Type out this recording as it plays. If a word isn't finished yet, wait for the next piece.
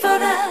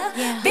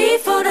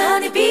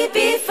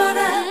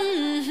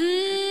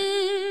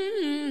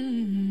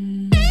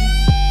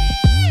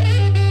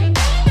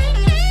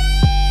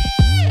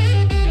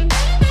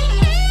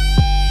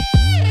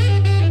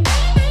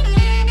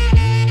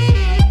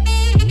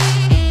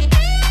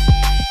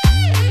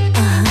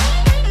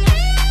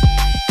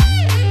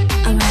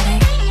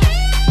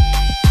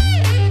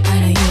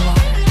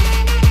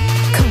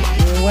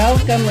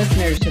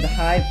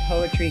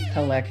Poetry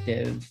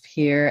Collective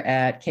here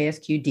at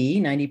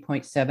KSQD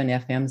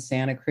 90.7 FM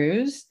Santa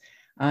Cruz.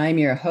 I'm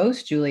your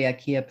host, Julia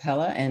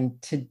Chiapella,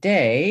 and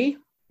today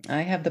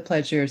I have the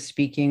pleasure of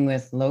speaking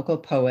with local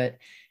poet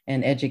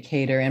and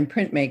educator and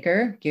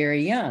printmaker,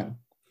 Gary Young.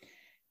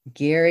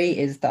 Gary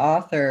is the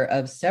author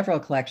of several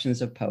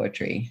collections of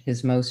poetry.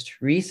 His most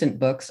recent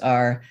books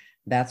are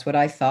That's What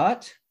I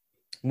Thought,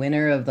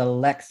 winner of the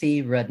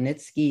Lexi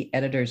Rudnitsky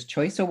Editor's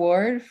Choice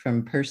Award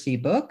from Percy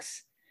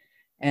Books,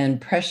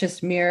 and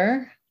Precious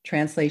Mirror,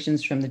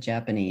 translations from the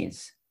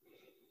Japanese.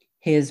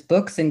 His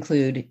books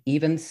include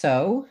Even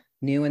So,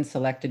 New and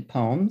Selected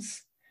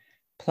Poems,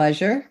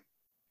 Pleasure,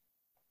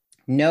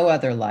 No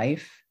Other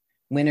Life,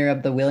 winner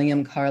of the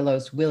William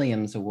Carlos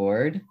Williams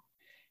Award,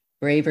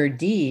 Braver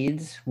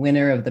Deeds,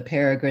 winner of the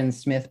Peregrine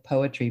Smith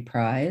Poetry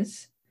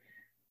Prize,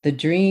 The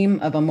Dream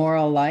of a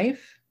Moral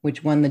Life,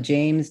 which won the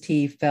James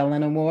T.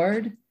 Fellon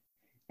Award,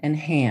 and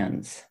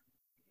Hands.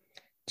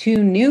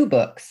 Two new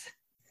books,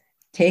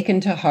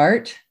 Taken to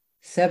Heart,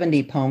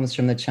 70 Poems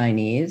from the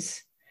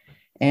Chinese,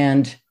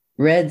 and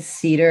Red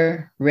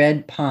Cedar,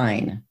 Red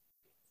Pine,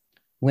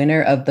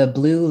 winner of the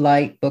Blue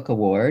Light Book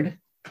Award,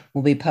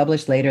 will be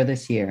published later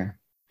this year.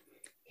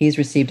 He's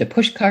received a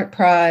Pushcart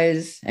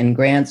Prize and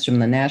grants from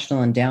the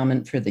National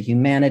Endowment for the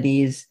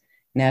Humanities,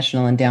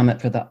 National Endowment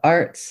for the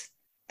Arts,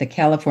 the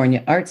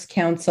California Arts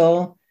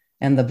Council,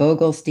 and the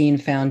Vogelstein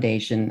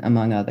Foundation,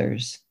 among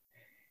others.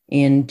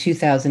 In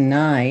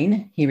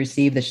 2009, he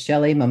received the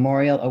Shelley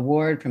Memorial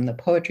Award from the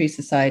Poetry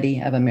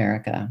Society of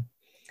America.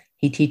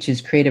 He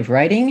teaches creative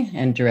writing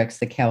and directs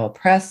the Cowell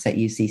Press at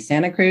UC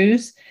Santa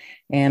Cruz.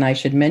 And I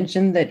should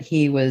mention that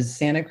he was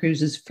Santa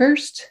Cruz's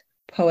first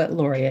poet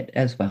laureate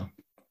as well.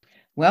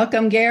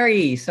 Welcome,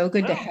 Gary. So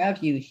good to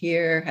have you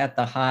here at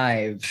the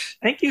Hive.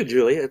 Thank you,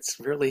 Julia. It's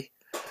really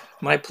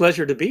my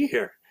pleasure to be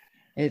here.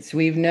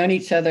 We've known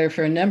each other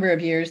for a number of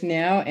years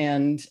now,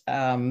 and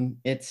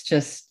it's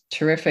just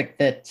terrific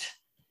that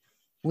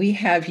we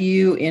have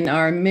you in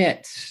our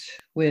midst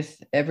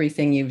with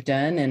everything you've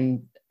done.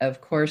 And of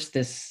course,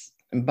 this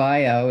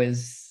bio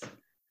is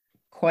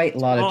quite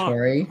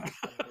laudatory,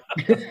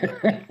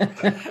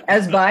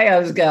 as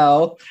bios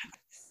go.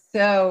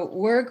 So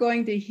we're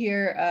going to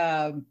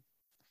hear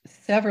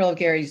several of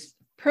Gary's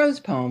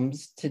prose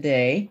poems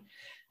today.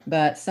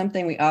 But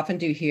something we often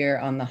do here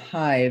on the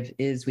Hive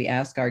is we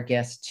ask our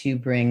guests to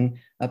bring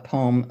a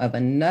poem of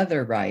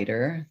another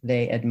writer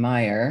they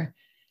admire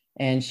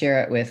and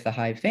share it with the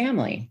Hive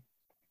family.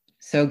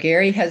 So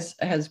Gary has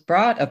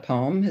brought a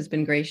poem, has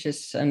been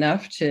gracious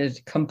enough to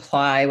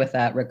comply with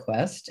that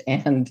request.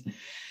 And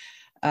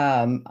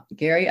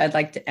Gary, I'd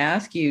like to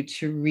ask you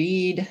to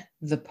read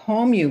the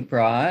poem you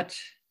brought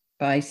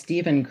by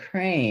Stephen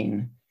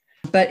Crane.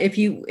 But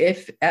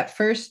if at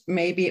first,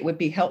 maybe it would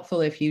be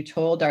helpful if you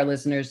told our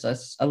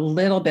listeners a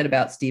little bit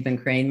about Stephen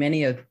Crane.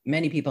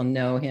 Many people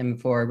know him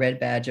for Red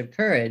Badge of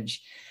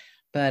Courage,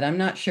 but I'm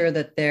not sure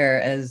that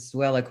they're as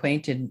well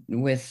acquainted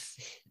with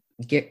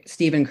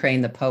Stephen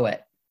Crane, the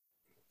poet.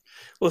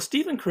 Well,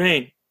 Stephen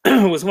Crane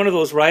was one of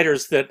those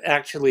writers that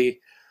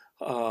actually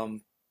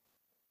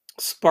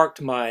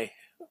sparked my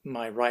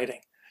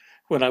writing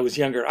when I was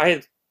younger. I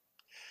had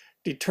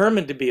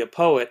determined to be a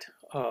poet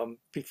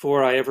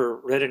before I ever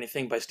read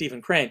anything by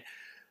Stephen Crane.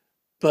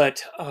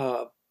 But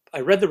I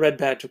read the Red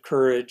Badge of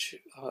Courage,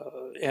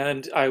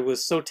 and I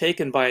was so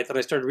taken by it that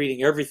I started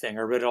reading everything.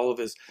 I read all of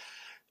his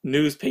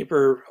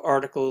newspaper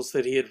articles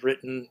that he had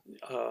written,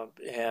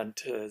 and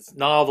his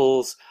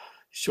novels,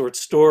 short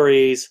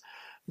stories,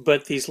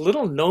 but these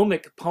little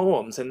gnomic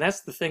poems. And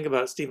that's the thing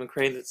about Stephen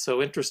Crane that's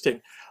so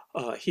interesting.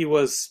 He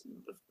was,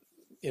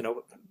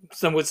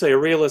 some would say a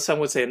realist, some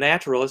would say a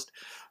naturalist.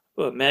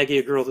 Maggie,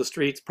 a Girl of the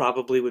Streets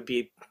probably would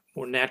be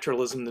more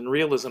naturalism than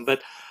realism,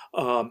 but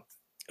a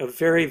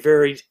very,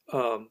 very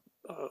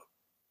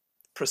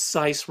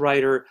precise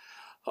writer,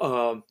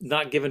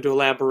 not given to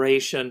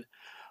elaboration.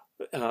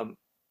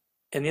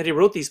 And yet he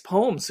wrote these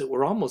poems that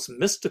were almost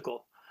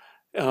mystical.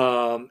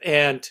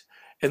 And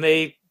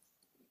they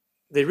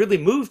really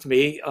moved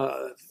me.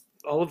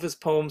 All of his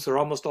poems, or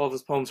almost all of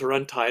his poems, are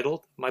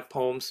untitled. My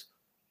poems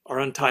are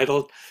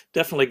untitled.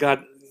 Definitely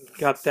got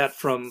that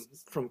from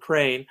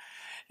Crane.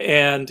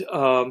 And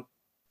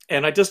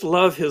I just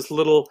love his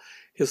little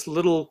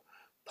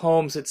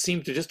poems that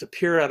seem to just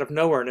appear out of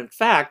nowhere. And in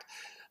fact,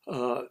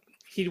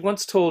 he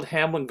once told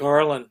Hamlin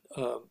Garland,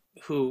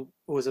 who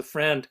was a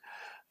friend,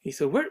 he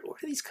said, where do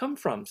these come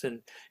from?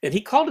 And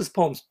he called his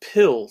poems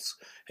pills.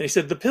 And he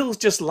said, the pills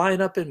just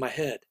line up in my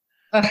head.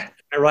 I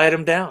write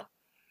them down.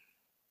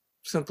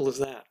 Simple as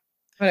that.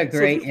 What a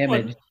great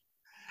image.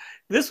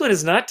 This one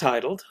is not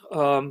titled.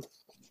 And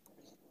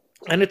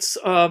it's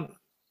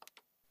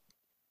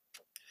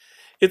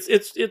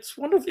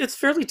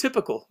fairly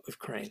typical of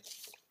Crane.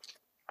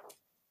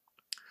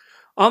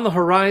 On the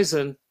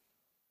horizon,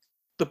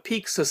 the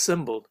peaks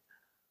assembled,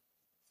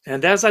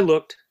 and as I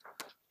looked,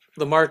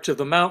 the march of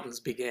the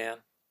mountains began.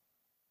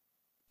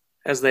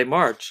 As they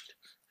marched,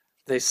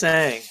 they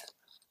sang,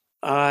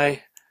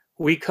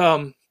 we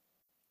come,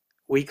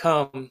 we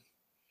come.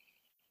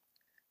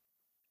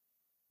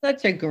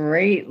 Such a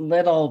great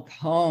little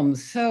poem,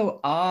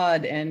 so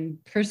odd and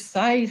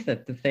precise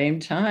at the same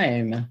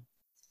time.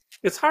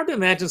 It's hard to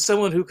imagine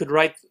someone who could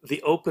write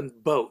The Open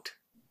Boat,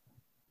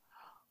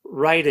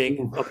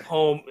 writing Ooh. a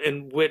poem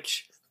in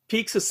which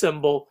peaks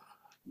assemble,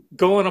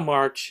 go on a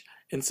march,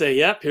 and say,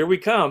 "Yep, here we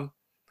come."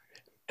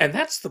 And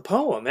that's the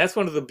poem. That's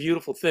one of the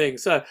beautiful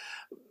things. A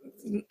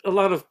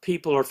lot of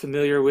people are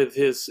familiar with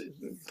his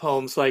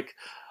poems, like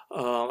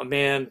 "A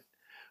Man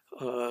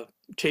uh,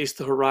 chased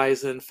the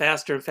horizon,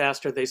 faster and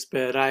faster they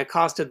sped. I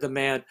accosted the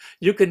man.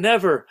 You can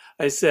never,"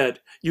 I said.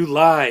 "You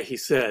lie," he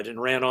said,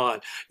 and ran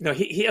on.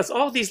 He has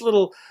all these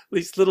little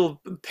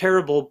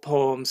parable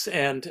poems,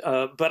 and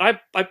but I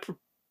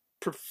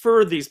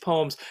prefer these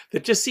poems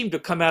that just seem to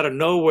come out of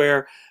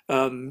nowhere,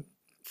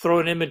 throw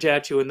an image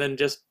at you, and then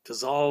just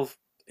dissolve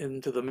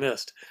into the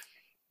mist.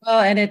 Well,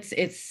 and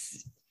it's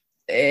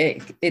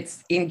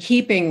in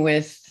keeping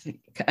with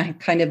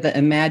kind of the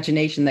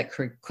imagination that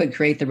could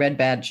create the red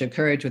badge of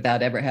courage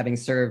without ever having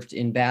served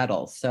in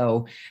battle.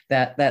 So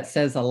that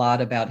says a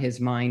lot about his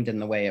mind and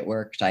the way it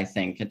worked. I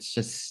think it's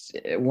just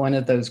one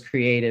of those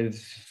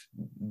creative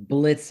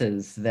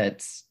blitzes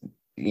that's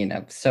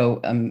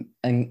so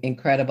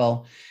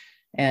incredible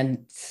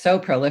and so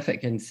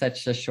prolific in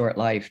such a short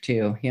life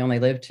too. He only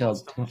lived till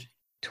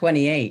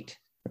 28,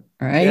 Yeah,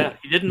 right?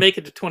 he didn't make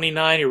it to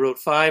 29. He wrote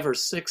 5 or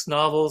 6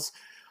 novels.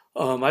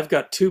 I've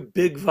got 2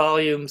 big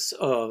volumes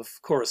of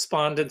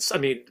correspondence.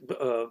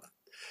 Well,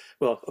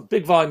 a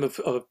big volume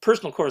of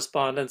personal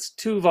correspondence,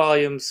 2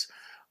 volumes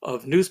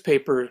of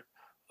newspaper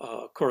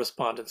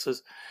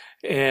correspondences,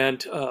 and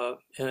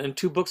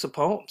 2 books of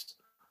poems.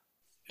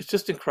 It's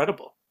just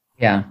incredible.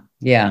 Yeah,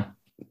 yeah.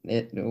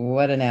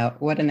 What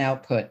an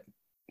output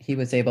he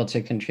was able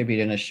to contribute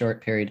in a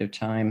short period of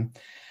time.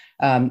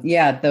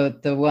 Yeah,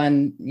 the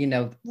one,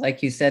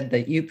 like you said,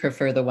 that you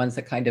prefer the ones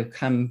that kind of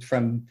come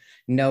from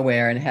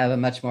nowhere and have a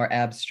much more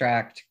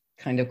abstract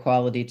kind of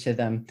quality to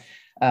them.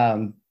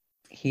 Um,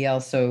 he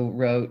also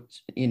wrote,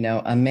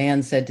 a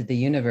man said to the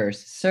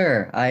universe,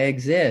 "Sir, I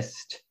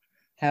exist.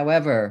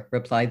 However,"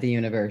 replied the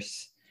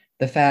universe,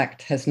 "the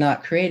fact has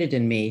not created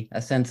in me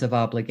a sense of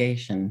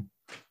obligation."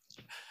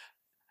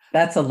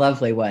 That's a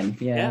lovely one.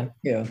 Yeah.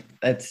 Yeah, too.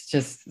 That's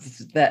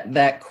just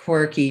that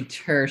quirky,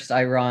 terse,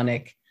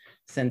 ironic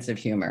sense of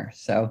humor.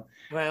 So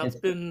Well, it's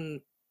it's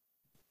been,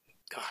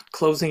 God,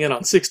 closing in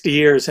on 60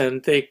 years,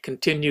 and they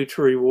continue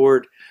to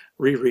reward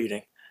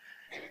rereading.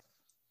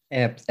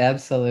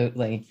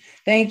 absolutely.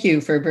 Thank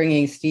you for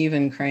bringing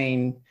Stephen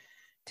Crane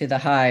to the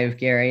Hive,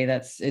 Gary.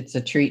 It's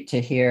a treat to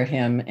hear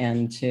him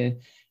and to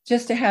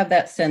just to have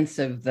that sense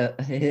of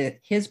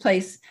his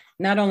place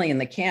not only in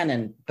the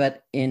canon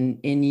but in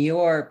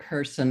your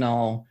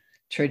personal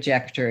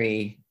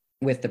trajectory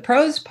with the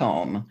prose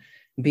poem,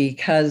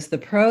 because the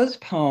prose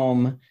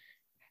poem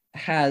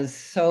has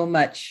so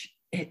much.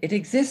 It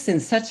exists in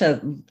such a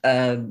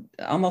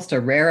almost a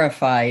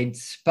rarefied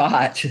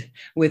spot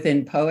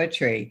within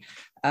poetry,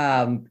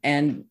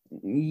 and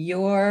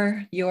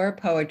your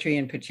poetry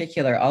in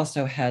particular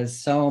also has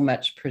so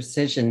much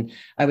precision.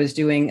 I was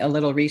doing a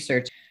little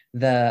research.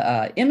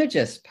 The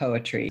Imagist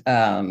poetry,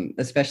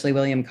 especially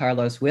William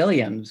Carlos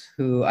Williams,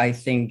 who I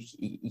think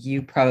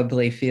you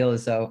probably feel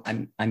as though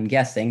I'm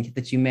guessing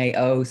that you may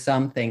owe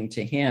something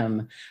to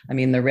him. I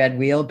mean, the Red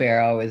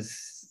Wheelbarrow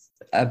is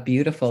a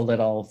beautiful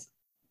little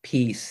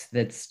piece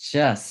that's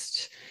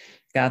just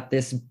got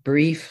this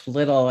brief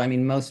little. I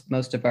mean,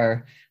 most of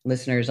our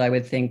listeners, I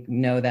would think,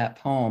 know that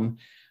poem,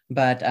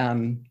 but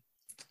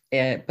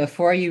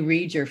before you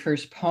read your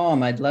first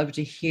poem, I'd love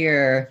to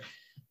hear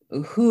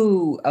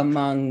who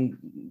among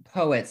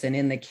poets and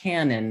in the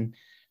canon,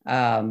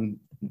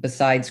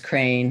 besides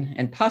Crane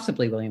and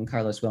possibly William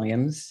Carlos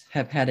Williams,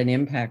 have had an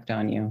impact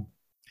on you.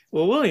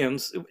 Well,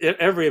 Williams,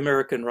 every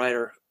American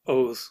writer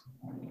owes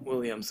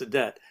Williams a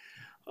debt.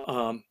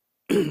 Um,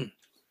 well,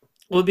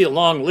 it'll be a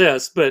long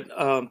list, but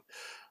uh,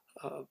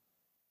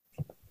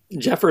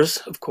 Jeffers,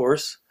 of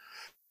course,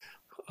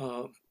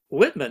 uh,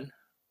 Whitman,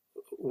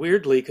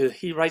 weirdly, because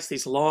he writes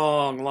these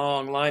long,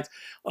 long lines.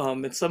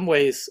 In some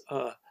ways,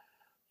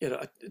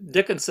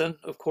 Dickinson,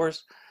 of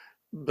course,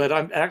 but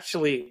I'm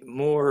actually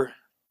more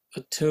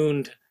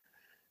attuned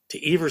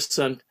to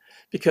Everson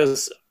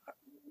because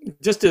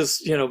just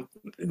as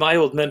my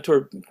old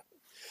mentor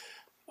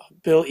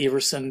Bill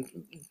Everson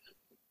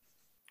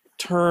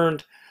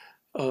turned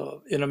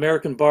in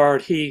American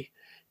Bard, he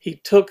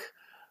took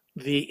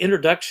the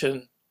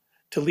introduction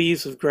to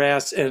Leaves of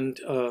Grass and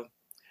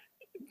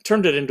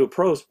turned it into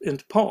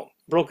into poem,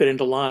 broke it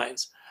into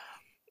lines,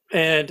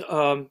 and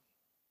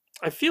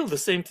I feel the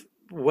same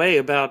way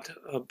about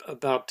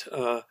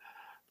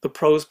the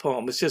prose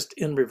poem. It's just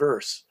in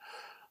reverse,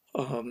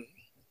 um,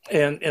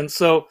 and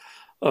so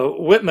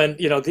Whitman,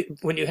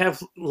 when you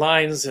have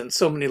lines and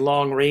so many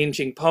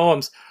long-ranging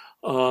poems,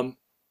 um,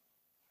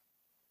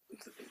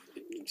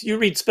 you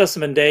read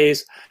Specimen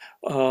Days.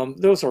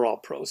 Those are all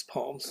prose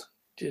poems.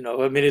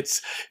 I mean,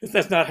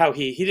 that's not how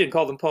he didn't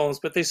call them poems,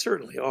 but they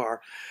certainly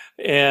are,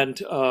 and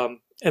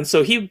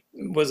so he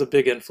was a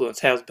big influence,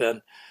 has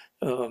been.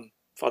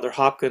 Father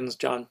Hopkins,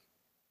 John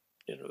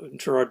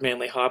Gerard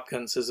Manley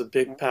Hopkins is a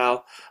big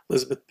pal,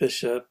 Elizabeth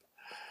Bishop.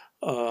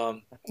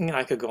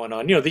 I could go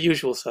on. The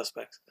usual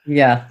suspects.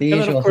 Yeah, the And then,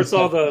 of usual course,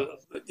 all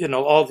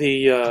suspects.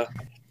 the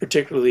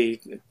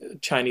particularly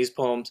Chinese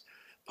poets,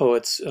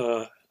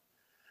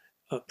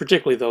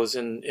 particularly those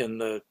in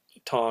the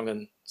Tong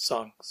and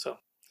Sung. So,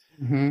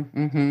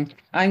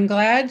 I'm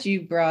glad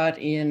you brought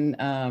in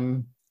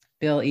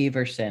Bill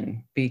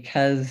Everson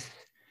because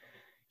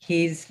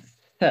he's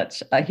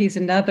he's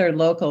another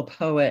local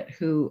poet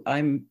who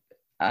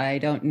I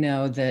don't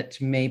know that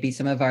maybe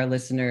some of our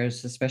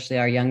listeners, especially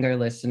our younger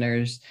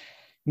listeners,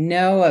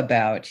 know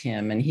about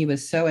him. And he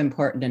was so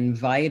important and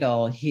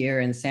vital here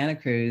in Santa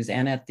Cruz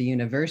and at the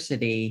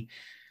university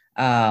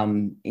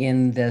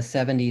in the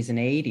 70s and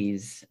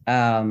 80s.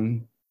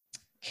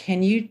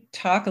 Can you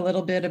talk a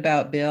little bit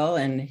about Bill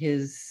and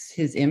his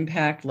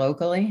impact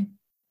locally?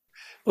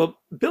 well,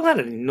 Bill had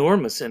an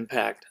enormous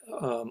impact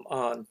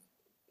on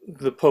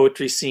the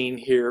poetry scene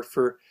here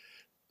for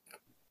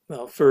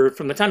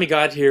from the time he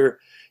got here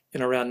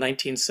in around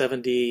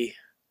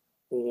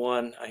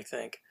 1971, I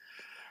think,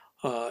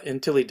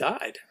 until he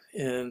died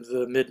in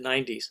the mid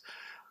 90s.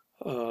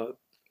 Uh,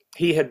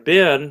 he had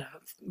been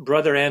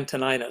Brother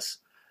Antoninus,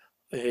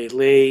 a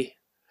lay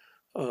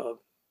uh,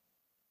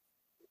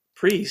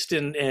 priest,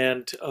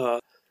 and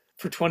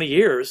for 20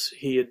 years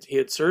he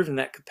had served in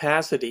that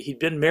capacity. He'd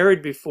been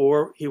married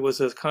before. He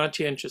was a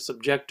conscientious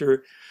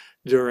objector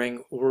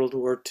during World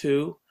War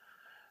II.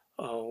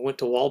 Went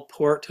to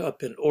Waldport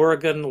up in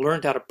Oregon,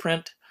 learned how to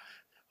print,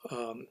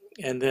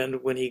 and then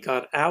when he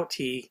got out,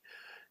 he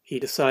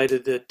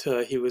decided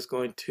that he was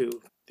going to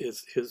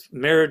his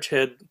marriage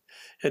had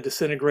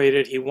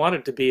disintegrated. He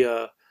wanted to be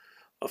a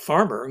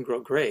farmer and grow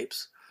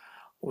grapes,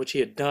 which he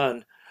had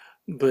done.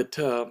 But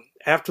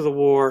after the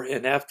war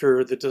and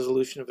after the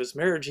dissolution of his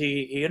marriage,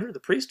 he entered the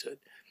priesthood,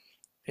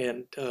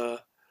 and uh,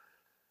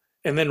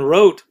 and then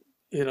wrote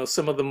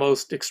some of the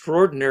most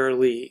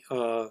extraordinarily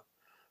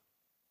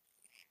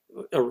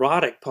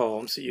erotic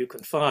poems that you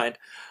can find.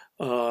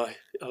 Uh,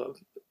 uh,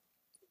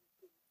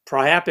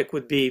 Priapic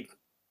would be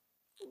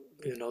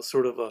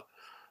sort of a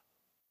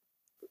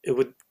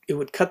it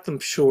would cut them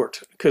short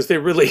because they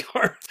really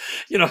are.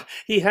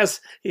 He has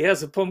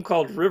a poem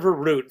called River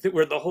Root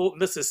where the whole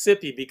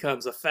Mississippi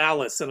becomes a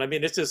phallus, and I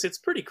mean it's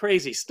pretty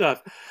crazy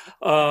stuff.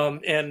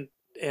 And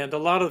a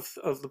lot of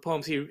the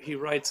poems he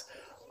writes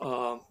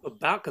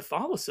about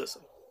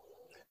Catholicism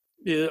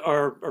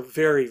are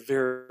very,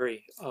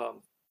 very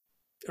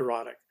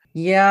erotic.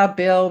 Yeah,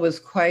 Bill was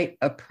quite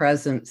a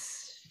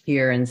presence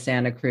here in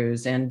Santa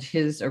Cruz, and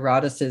his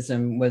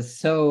eroticism was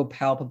so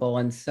palpable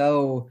and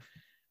so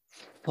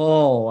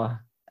full.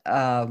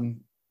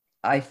 Um,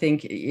 I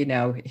think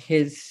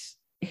his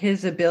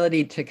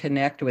ability to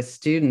connect with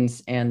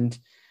students and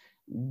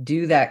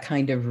do that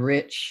kind of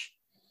rich,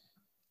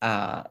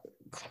 uh,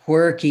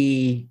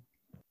 quirky,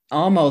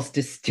 almost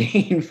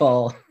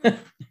disdainful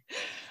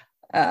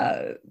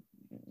uh,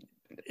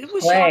 It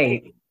was play.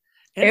 shocking.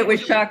 And It it was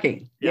was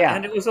shocking. Yeah, Yeah.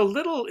 and it was a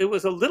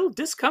little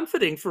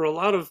discomforting for a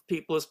lot of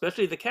people,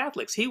 especially the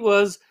Catholics. He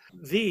was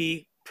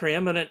the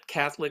preeminent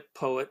Catholic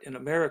poet in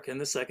America in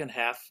the second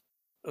half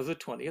of the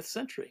 20th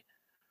century.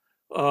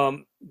 I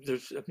mean,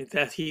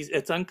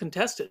 it's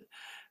uncontested.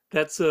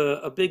 That's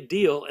a big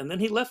deal. And then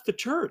he left the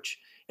church,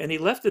 and he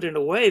left it in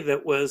a way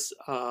that was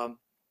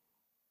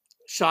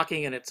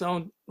shocking in its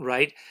own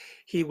right.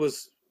 He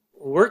was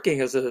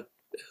working as a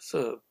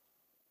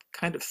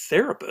kind of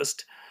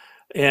therapist,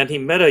 and he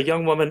met a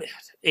young woman,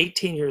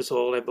 18 years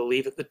old, I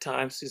believe at the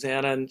time,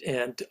 Susanna,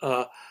 and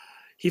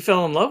he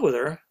fell in love with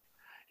her,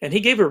 and he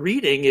gave a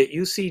reading at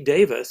UC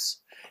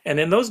Davis. And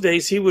in those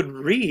days, he would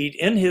read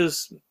in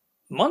his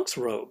monk's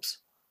robes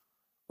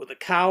with a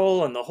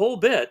cowl and the whole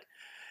bit.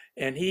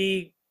 And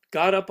he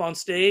got up on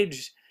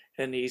stage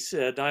and he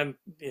said, I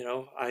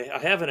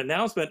have an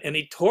announcement. And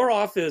he tore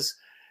off he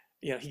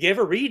gave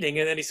a reading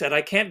and then he said,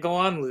 I can't go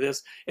on with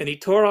this. And he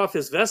tore off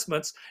his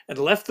vestments and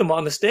left them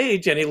on the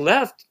stage, and he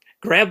left,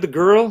 grabbed the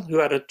girl who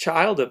had a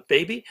child, a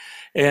baby,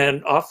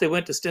 and off they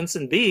went to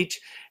Stinson Beach.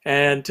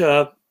 And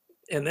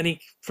then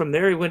from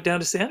there he went down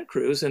to Santa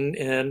Cruz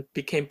and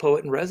became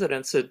poet in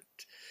residence at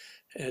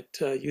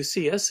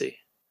UCSC.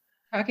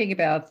 Talking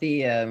about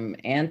the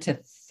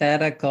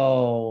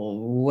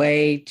antithetical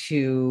way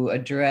to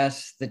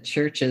address the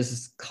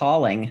church's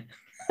calling.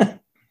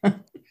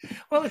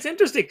 Well, it's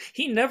interesting.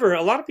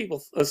 A lot of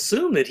people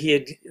assume that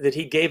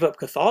he gave up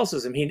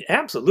Catholicism. He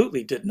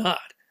absolutely did not.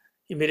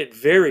 He made it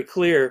very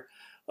clear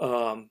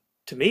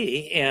to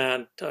me,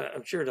 and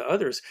I'm sure to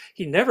others,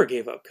 he never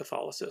gave up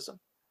Catholicism.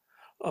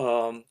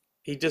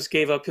 He just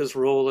gave up his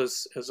role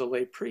as a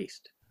lay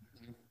priest.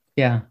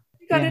 Yeah.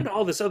 He got Yeah. into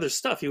all this other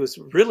stuff. He was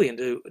really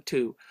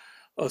into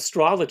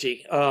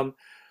astrology.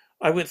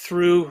 I went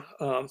through,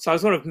 so I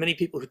was one of many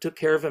people who took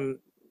care of him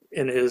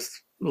in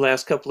his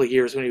last couple of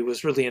years when he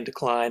was really in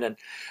decline, and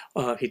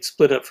he'd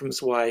split up from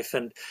his wife,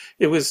 and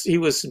he was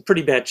in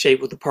pretty bad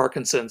shape with the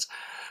Parkinson's.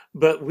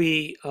 But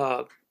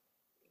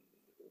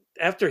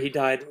after he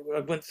died, I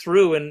went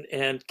through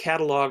and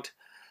cataloged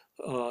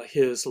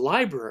his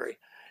library,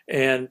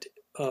 and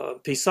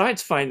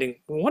besides finding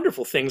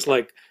wonderful things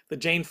like the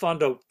Jane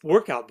Fonda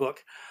workout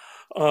book,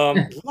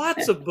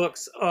 lots of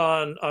books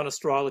on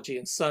astrology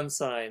and sun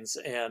signs,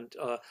 and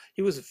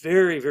he was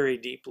very, very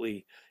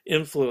deeply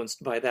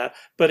influenced by that.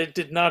 But it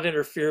did not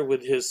interfere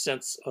with his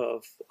sense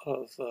of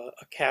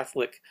a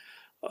Catholic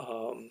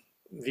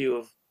view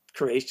of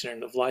creation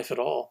and of life at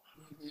all.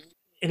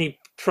 Any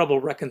trouble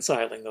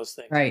reconciling those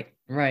things? Right,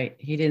 right.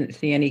 He didn't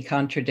see any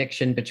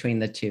contradiction between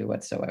the two No.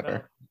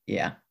 whatsoever.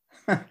 Yeah.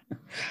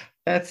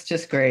 That's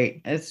just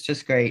great. It's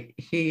just great.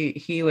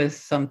 He was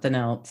something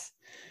else.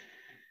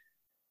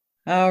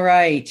 All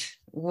right.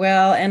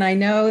 Well, and I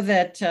know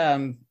that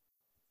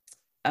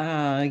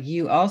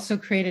you also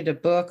created a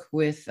book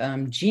with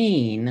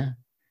Jean,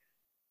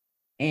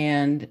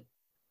 and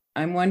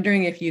I'm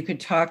wondering if you could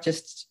talk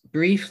just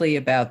briefly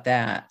about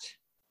that.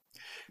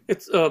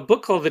 It's a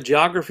book called The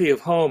Geography of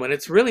Home, and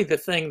it's really the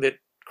thing that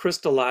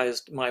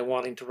crystallized my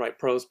wanting to write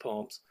prose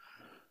poems.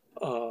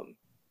 Um,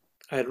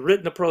 I had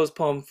written a prose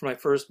poem for my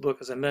first book,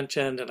 as I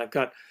mentioned, and I've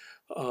got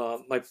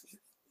my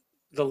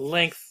the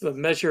length, the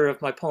measure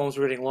of my poems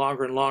were getting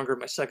longer and longer.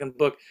 My second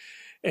book,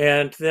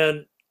 and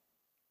then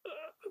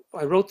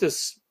I wrote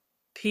this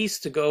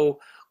piece to go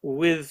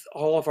with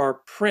all of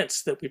our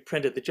prints that we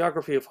printed. The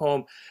Geography of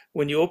Home.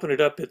 When you open it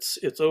up, it's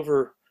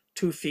over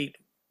 2 feet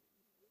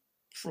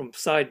from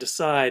side to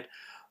side.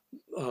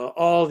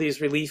 All these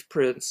relief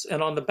prints,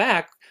 and on the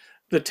back,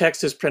 the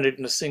text is printed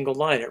in a single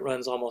line. It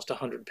runs almost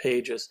 100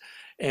 pages,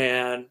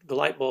 and the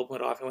light bulb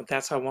went off. I went,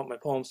 "That's how I want my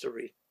poems to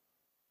read.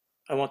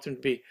 I want them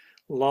to be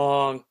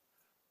long,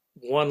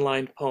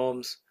 one-lined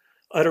poems,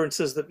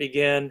 utterances that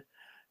begin,"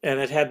 and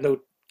it had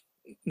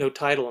no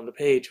title on the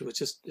page. It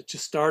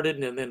just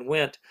started and then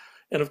went,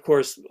 and of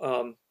course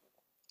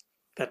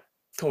that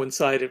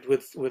coincided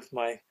with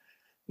my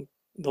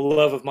the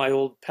love of my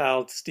old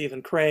pal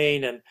Stephen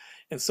Crane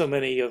and so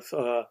many of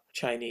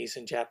Chinese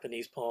and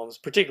Japanese poems,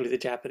 particularly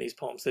the Japanese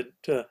poems that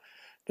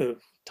the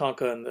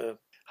tanka and the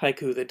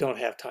haiku that don't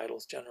have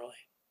titles generally.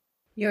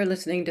 You're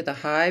listening to the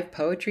Hive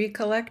Poetry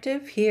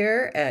Collective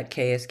here at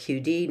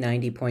KSQD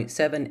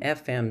 90.7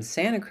 FM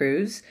Santa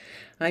Cruz.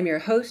 I'm your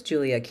host,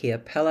 Julia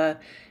Chiapella,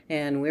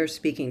 and we're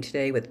speaking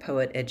today with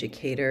poet,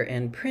 educator,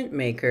 and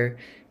printmaker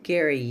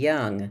Gary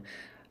Young.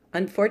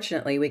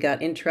 Unfortunately, we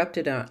got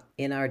interrupted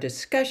in our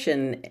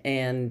discussion,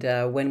 and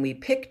when we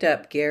picked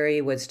up,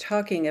 Gary was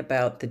talking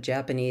about the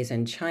Japanese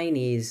and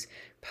Chinese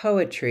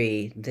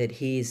poetry that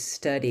he's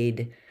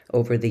studied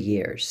over the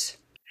years.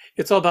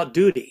 It's all about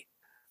duty,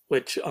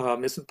 which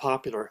isn't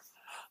popular,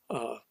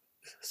 uh,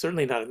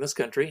 certainly not in this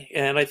country,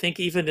 and I think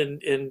even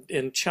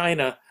in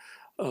China,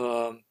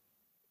 um,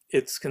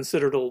 it's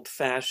considered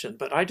old-fashioned.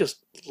 But I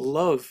just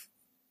love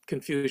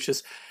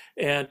Confucius,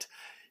 and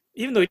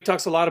even though he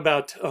talks a lot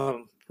about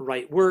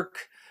right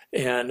work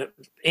and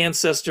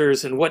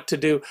ancestors and what to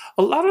do,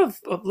 a lot of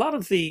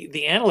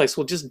the analects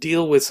will just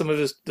deal with some of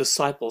his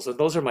disciples, and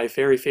those are my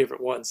very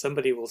favorite ones.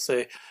 Somebody will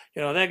say,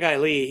 that guy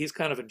Lee, he's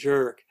kind of a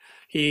jerk.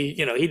 He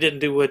didn't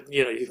do what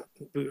we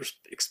were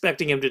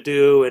expecting him to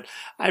do, and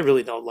I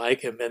really don't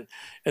like him. And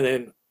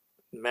then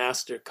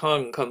Master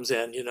Kung comes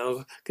in.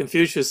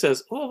 Confucius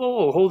says, "Oh, whoa,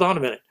 whoa, hold on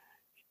a minute.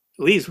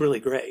 Lee's really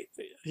great.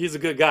 He's a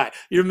good guy.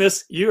 You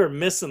are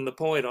missing the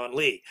point on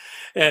Lee."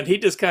 And he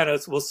just kind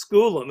of will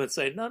school him and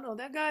say, "No, no,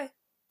 that guy,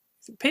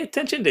 pay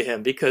attention to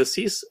him because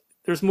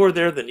there's more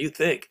there than you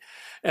think."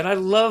 And I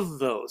love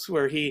those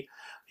where he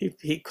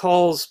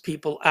calls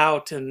people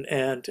out and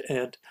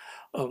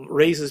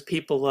raises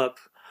people up.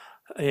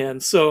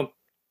 And so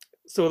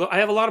I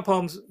have a lot of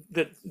poems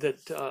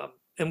that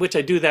in which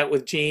I do that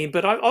with Gene,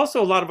 but I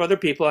also a lot of other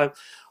people.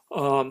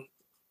 Um,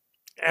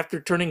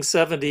 After turning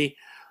 70,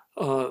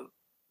 uh,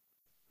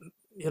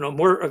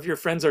 more of your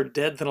friends are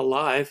dead than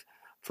alive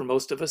for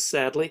most of us,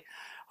 sadly.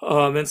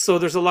 And so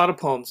there's a lot of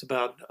poems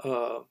about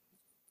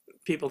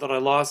people that I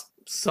lost,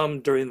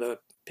 some during the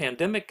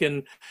pandemic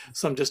and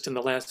some just in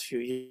the last few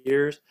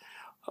years.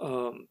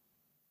 Um,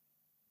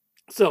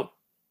 so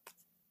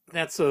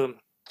that's a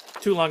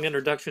too long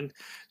introduction,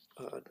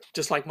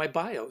 just like my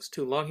bios,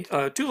 too long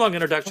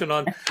introduction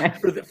on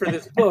for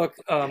this book,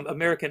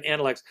 American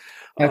Analects.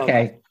 Um,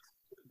 Okay.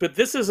 but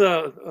this is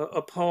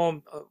a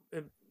poem.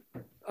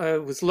 I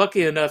was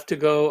lucky enough to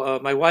go.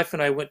 My wife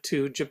and I went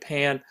to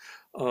Japan.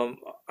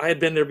 I had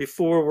been there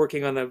before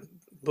working on the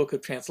book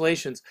of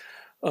translations,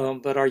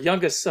 but our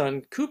youngest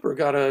son, Cooper,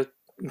 got a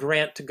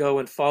grant to go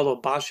and follow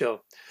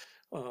Basho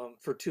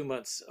for 2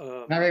 months.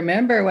 I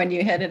remember when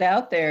you headed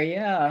out there.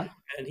 Yeah.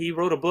 And he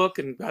wrote a book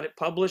and got it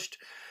published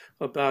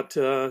about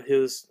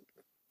his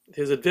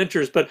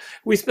adventures. But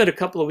we spent a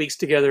couple of weeks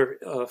together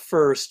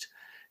first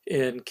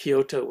in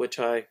Kyoto, which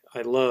I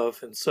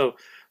love. And so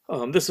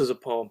this is a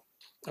poem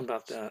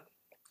about that.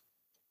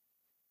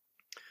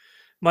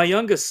 My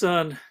youngest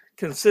son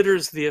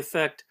considers the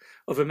effect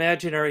of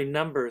imaginary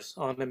numbers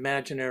on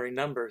imaginary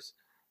numbers.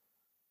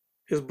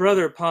 His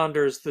brother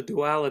ponders the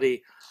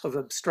duality of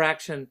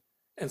abstraction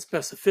and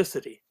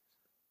specificity,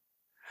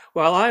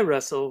 while I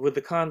wrestle with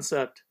the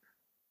concept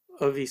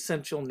of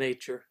essential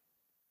nature.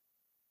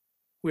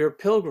 We are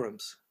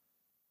pilgrims,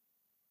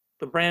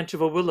 The branch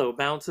of a willow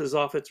bounces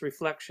off its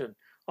reflection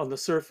on the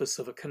surface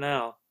of a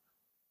canal.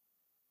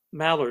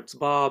 Mallards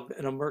bob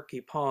in a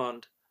murky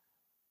pond.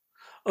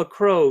 A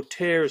crow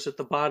tears at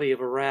the body of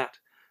a rat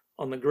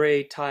on the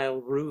gray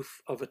tile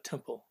roof of a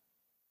temple.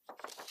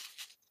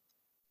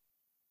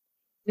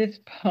 This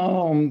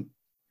poem,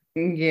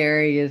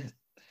 Gary, is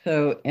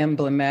so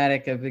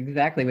emblematic of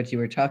exactly what you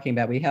were talking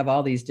about. We have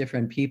all these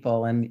different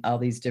people and all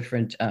these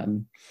different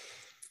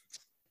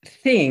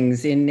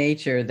things in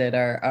nature that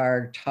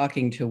are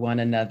talking to one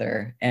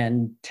another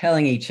and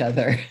telling each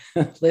other,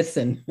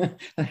 listen,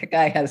 that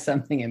guy has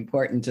something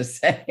important to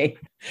say.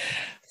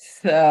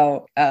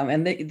 So,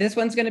 and this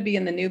one's going to be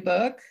in the new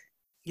book.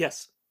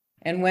 Yes.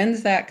 And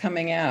when's that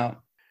coming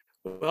out?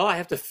 Well, I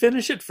have to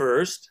finish it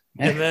first,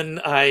 and then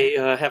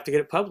I have to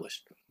get it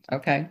published.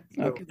 Okay.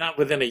 So Okay. not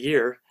within a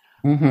year.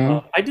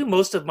 Mm-hmm. I do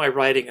most of my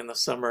writing in the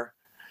summer.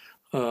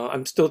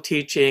 I'm still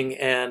teaching,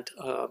 and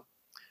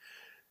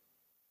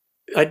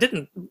I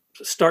didn't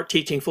start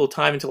teaching full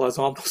time until I was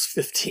almost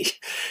 50.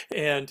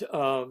 And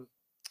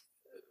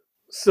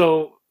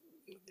so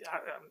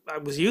I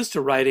was used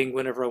to writing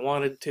whenever I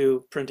wanted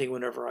to, printing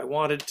whenever I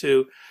wanted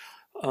to.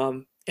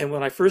 And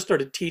when I first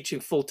started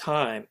teaching full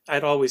time,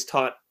 I'd always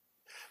taught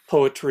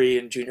poetry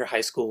in junior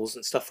high schools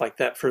and stuff like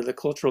that for the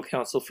Cultural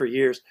Council for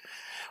years.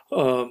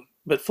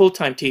 But full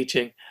time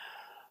teaching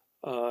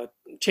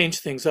changed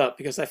things up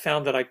because I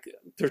found that I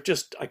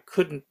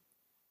couldn't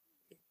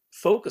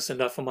focus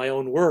enough on my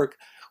own work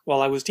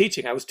while I was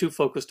teaching. I was too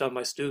focused on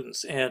my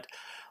students. And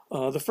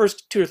the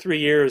first 2 or 3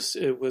 years,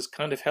 it was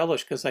kind of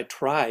hellish because I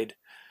tried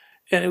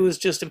and it was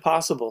just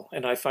impossible.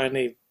 And I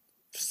finally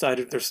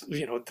decided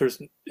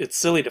it's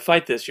silly to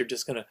fight this. You're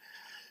just going to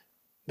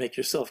make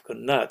yourself go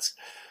nuts.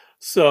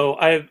 So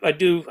I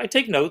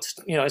take notes,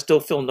 I still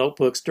fill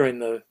notebooks during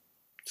the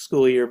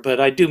school year, but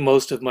I do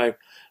most of my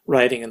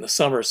writing in the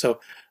summer.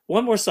 So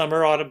one more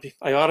summer I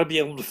ought to be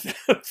able to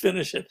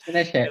finish it.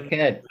 Finish it. And,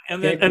 Good.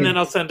 and then Good. and then Good.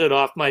 I'll send it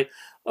off. My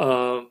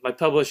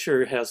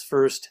publisher has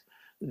first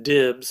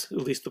dibs, at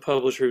least the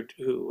publisher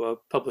who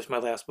published my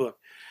last book.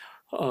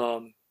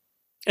 Um,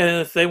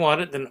 and if they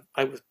want it, then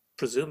I would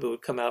presume it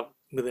would come out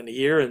within a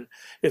year. And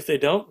if they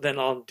don't, then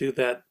I'll do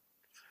that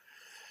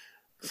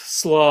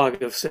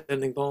slog of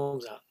sending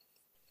poems out.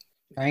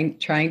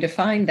 Trying to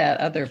find that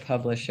other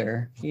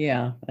publisher.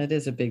 Yeah, that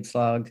is a big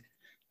slog.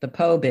 The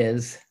Poe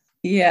is.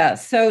 Yeah.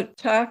 So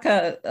talk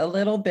a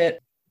little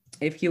bit,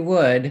 if you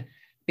would,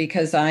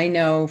 because I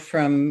know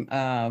from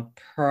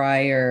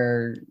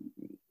prior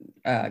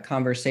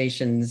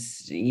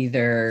conversations,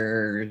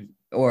 either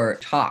or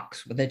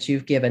talks that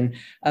you've given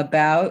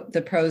about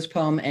the prose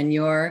poem and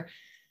your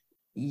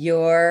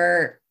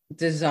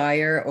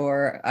desire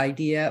or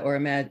idea or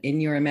in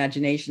your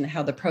imagination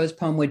how the prose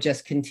poem would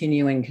just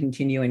continue and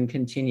continue and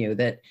continue,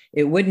 that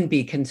it wouldn't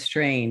be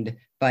constrained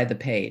by the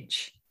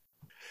page.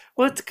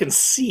 Well, it's a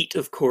conceit,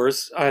 of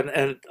course,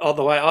 and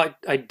although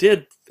I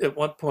did at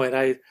one point,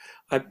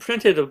 I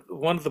printed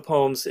one of the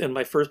poems in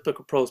my first book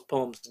of prose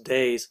poems,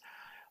 Days,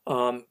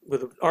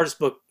 with an artist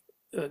book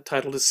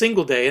titled A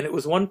Single Day, and it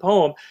was one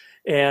poem,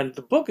 and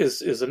the book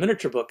is a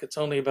miniature book. It's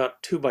only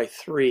about 2 by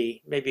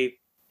 3, maybe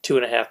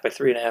 2.5 by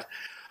 3.5.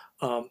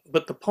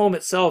 But the poem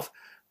itself,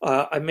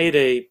 I made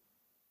a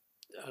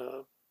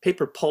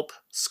paper pulp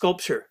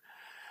sculpture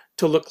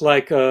to look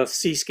like a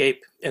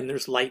seascape, and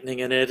there's lightning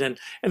in it, and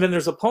then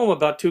there's a poem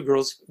about two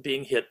girls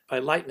being hit by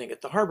lightning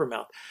at the harbor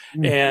mouth,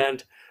 Mm.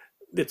 and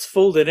it's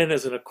folded in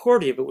as an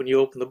accordion. But when you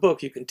open the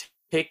book, you can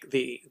take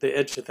the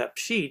edge of that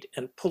sheet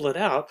and pull it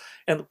out,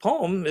 and the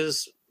poem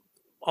is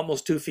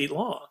almost 2 feet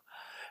long.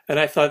 And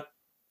I thought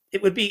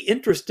it would be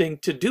interesting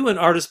to do an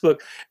artist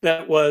book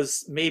that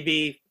was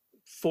maybe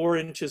 4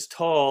 inches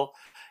tall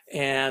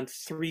and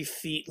 3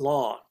 feet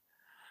long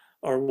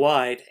or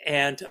wide,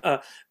 and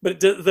but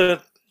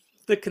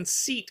the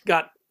conceit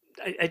got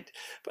I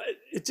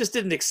it just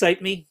didn't excite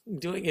me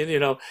doing it.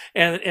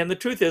 And the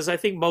truth is, I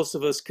think most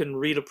of us can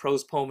read a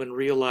prose poem and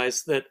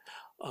realize that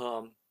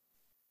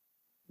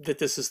that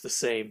this is the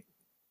same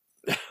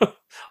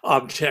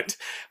object,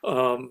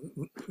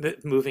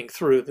 moving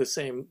through the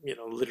same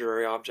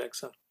literary object.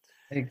 So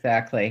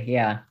Exactly.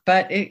 Yeah.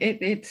 But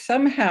it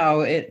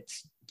somehow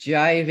it's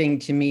jiving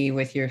to me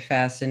with your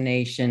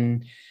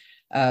fascination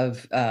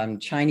of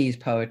Chinese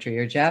poetry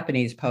or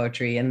Japanese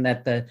poetry, and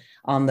that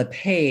on the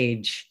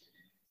page,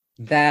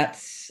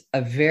 that's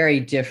a very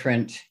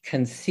different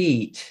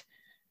conceit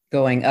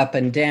going up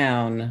and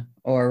down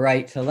or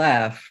right to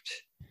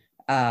left.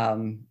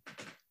 Um,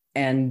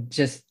 and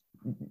just,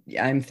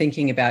 I'm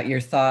thinking about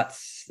your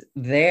thoughts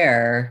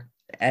there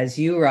as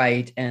you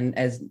write, and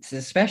as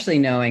especially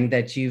knowing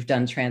that you've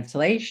done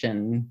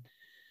translation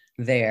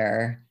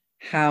there,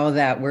 how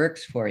that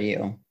works for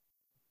you.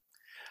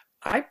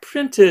 I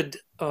printed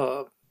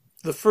the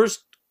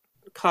first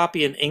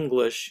copy in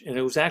English, and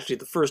it was actually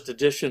the first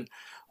edition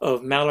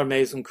of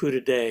Mallarmé's Un coup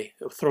de dé,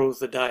 Throw of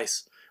the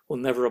Dice Will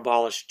Never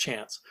Abolish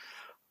Chance,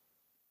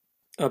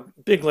 a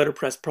big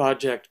letterpress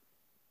project.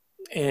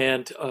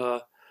 And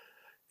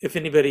if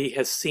anybody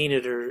has seen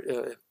it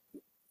or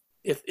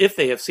if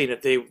they have seen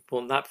it, they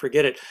will not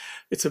forget it.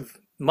 It's a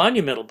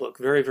monumental book,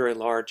 very, very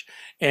large,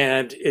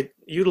 and it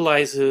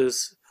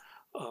utilizes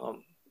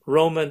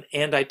Roman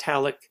and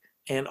italic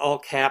and all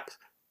cap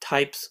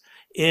types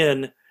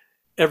in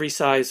every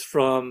size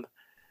from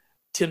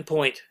 10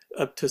 point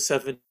up to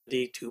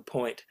 72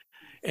 point,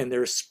 and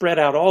they're spread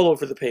out all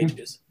over the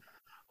pages.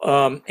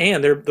 And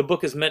the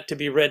book is meant to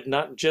be read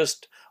not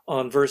just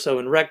on verso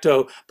and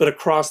recto, but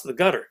across the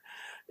gutter,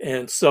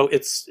 and so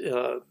it's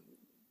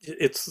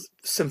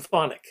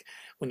symphonic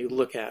when you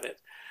look at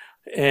it,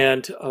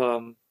 and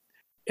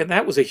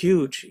that was a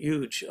huge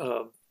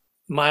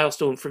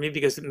milestone for me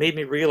because it made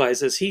me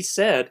realize, as he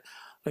said,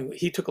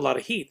 he took a lot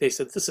of heat. They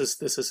said, this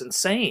is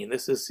insane.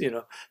 This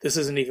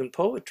isn't even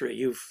poetry.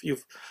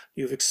 You've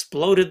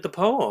exploded the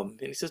poem.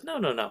 And he says,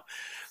 no.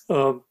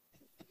 Um,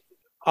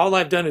 all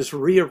I've done is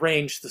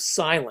rearrange the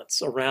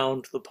silence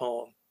around the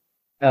poem.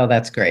 Oh,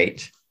 that's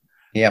great.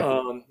 Yep.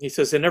 He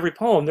says, in every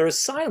poem there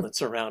is silence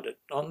around it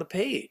on the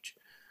page.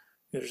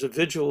 There's a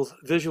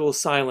visual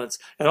silence,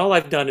 and all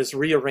I've done is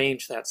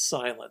rearrange that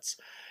silence.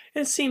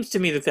 And it seems to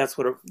me that that's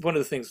one of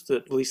the things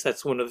that, at least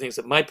that's one of the things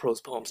that my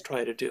prose poems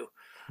try to do,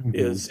 Mhm.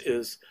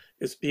 is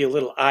be a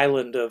little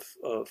island of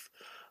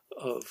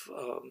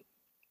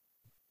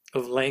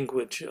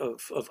language,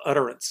 of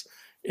utterance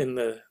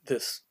in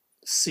this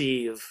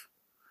sea of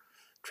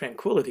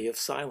tranquility, of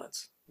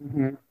silence.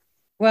 Mhm.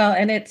 Well,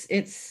 and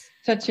it's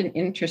such an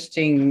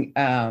interesting,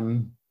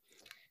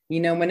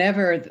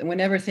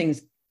 whenever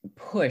things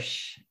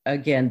push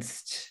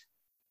against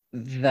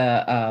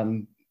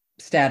the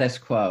status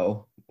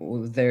quo,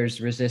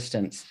 there's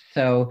resistance.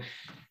 So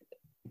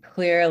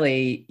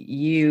clearly,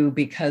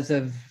 because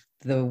of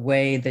the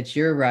way that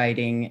you're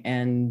writing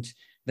and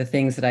the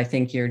things that I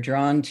think you're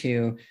drawn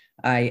to,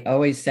 I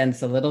always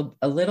sense a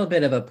little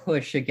bit of a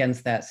push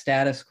against that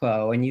status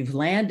quo. And you've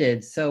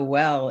landed so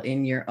well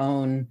in your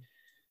own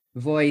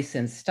voice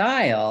and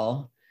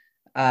style.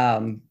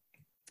 And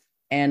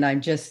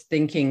I'm just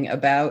thinking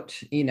about,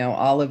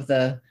 all of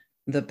the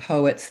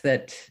poets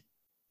that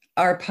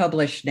are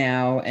published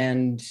now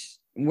and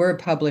were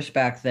published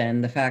back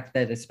then. The fact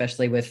that,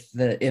 especially with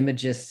the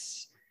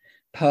Imagist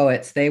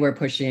poets, they were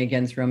pushing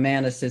against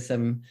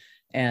romanticism.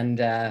 And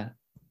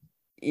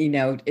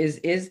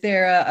is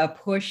there a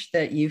push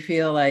that you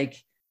feel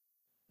like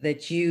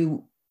that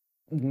you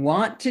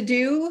want to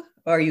do?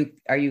 Are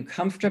you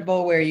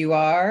comfortable where you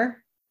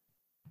are?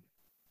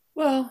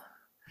 Well,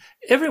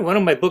 every one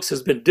of my books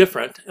has been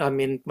different. I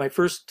mean, my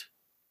first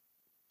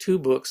two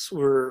books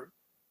were,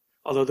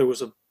 although there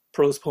was a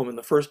prose poem in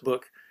the first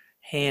book,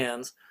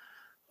 Hands,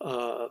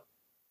 uh,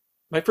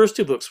 my first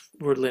two books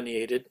were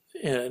lineated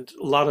and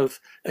a lot of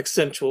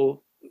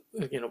accentual,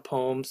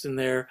 poems in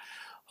there.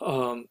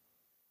 Um,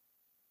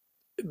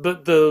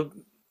 but the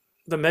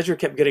measure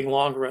kept getting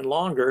longer and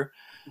longer.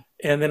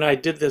 And then I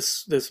did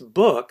this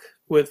book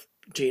with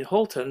Gene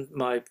Holton,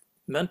 my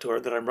mentor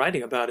that I'm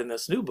writing about in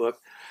this new book,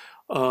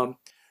 um,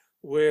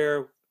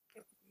 where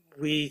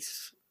we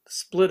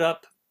split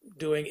up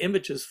doing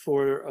images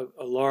for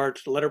a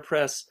large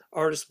letterpress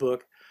artist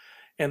book,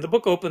 and the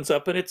book opens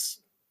up and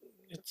it's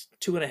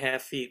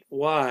 2.5 feet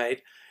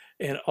wide,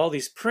 and all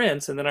these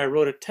prints, and then I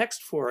wrote a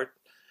text for it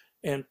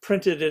and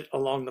printed it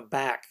along the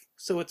back.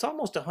 So it's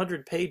almost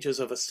 100 pages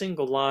of a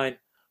single line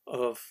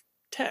of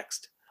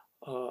text.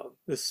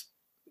 This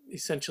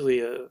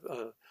essentially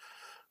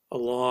a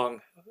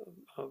long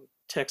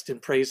text in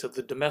praise of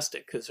the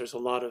domestic, because there's a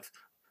lot of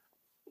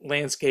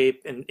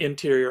landscape and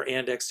interior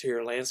and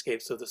exterior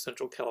landscapes of the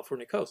Central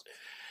California coast.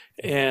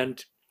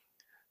 And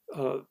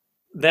uh,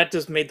 that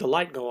just made the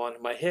light go on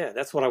in my head.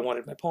 That's what I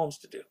wanted my poems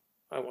to do.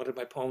 I wanted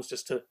my poems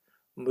just to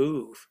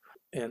move.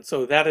 And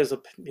so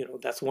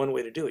that's one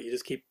way to do it. You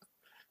just keep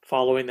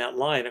following that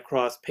line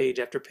across page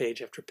after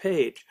page after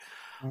page.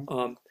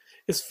 Um,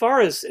 as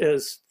far as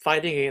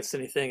fighting against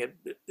anything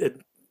at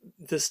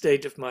this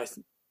stage of my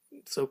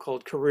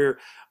so-called career,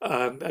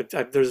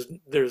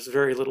 there's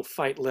very little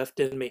fight left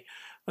in me.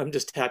 I'm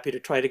just happy to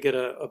try to get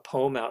a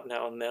poem out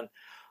now and then.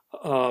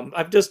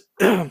 I've just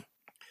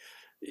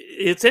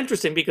it's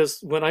interesting because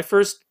when I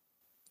first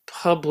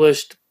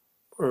published,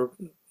 or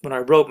when I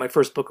wrote my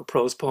first book of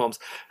prose poems,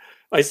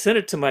 I sent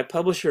it to my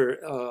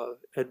publisher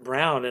at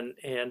Brown,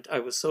 and I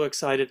was so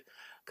excited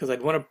because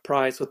I'd won a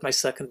prize with my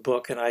second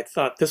book, and I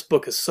thought, this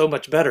book is so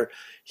much better.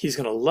 He's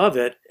going to love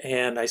it.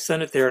 And I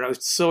sent it there, and I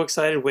was so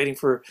excited waiting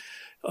for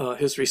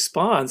his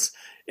response.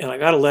 And I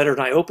got a letter,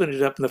 and I opened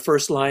it up, and the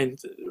first line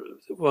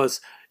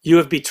was, "You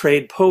have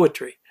betrayed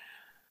poetry."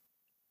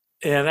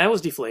 And that was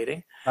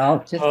deflating.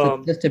 Well,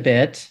 just a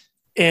bit.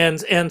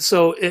 And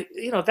so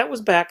that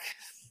was back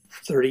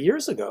 30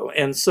 years ago.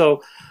 And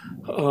so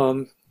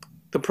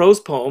the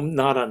prose poem,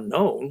 Not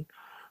Unknown,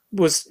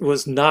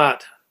 was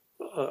not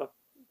a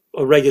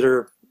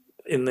regular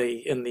in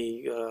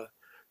the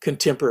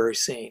contemporary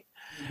scene.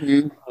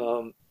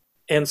 Mm-hmm.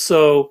 And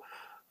so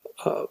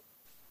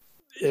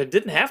it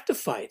didn't have to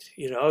fight.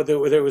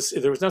 There was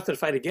nothing to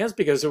fight against,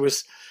 because there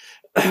was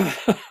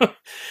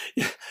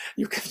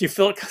you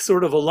felt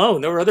sort of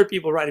alone. There were other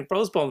people writing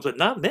prose poems, but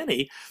not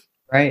many.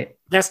 Right.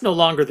 That's no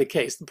longer the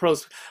case. The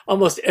prose,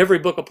 almost every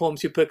book of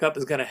poems you pick up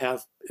is going to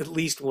have at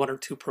least one or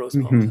two prose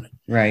poems in it.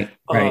 Right.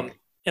 Right.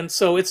 And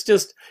so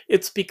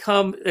it's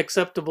become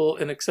acceptable,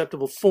 an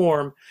acceptable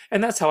form,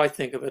 and that's how I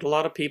think of it. A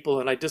lot of people,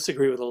 and I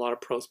disagree with a lot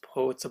of prose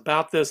poets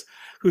about this,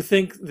 who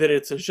think that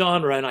it's a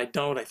genre, and I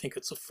don't. I think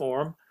it's a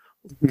form,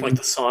 like Mhm.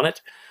 the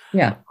sonnet.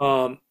 Yeah.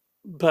 Um,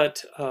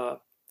 but uh,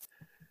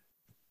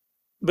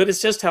 but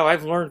it's just how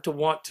I've learned to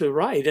want to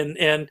write.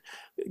 And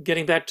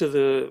getting back to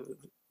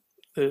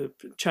the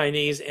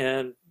Chinese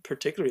and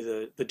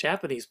particularly the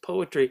Japanese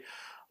poetry,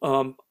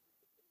 um,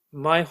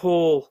 my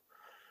whole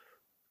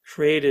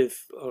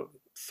creative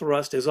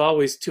thrust is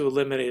always to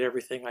eliminate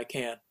everything I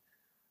can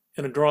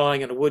in a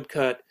drawing, in a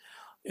woodcut,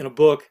 in a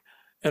book,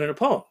 and in a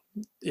poem.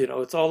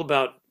 It's all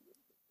about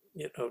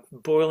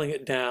boiling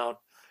it down,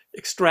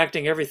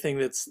 extracting everything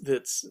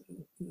that's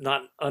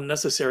not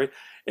unnecessary,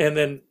 and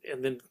then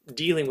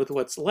dealing with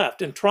what's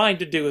left, and trying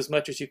to do as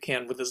much as you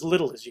can with as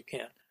little as you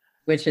can.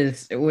 Which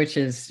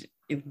is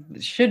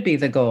should be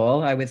the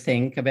goal, I would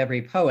think, of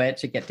every poet,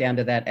 to get down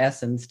to that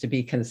essence, to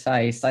be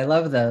concise. I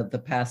love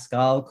the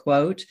Pascal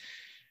quote,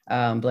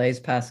 Blaise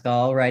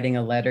Pascal writing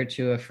a letter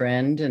to a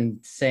friend and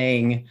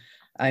saying,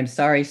 "I'm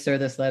sorry, sir,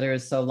 this letter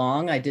is so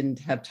long. I didn't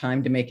have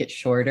time to make it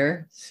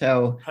shorter."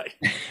 So Right.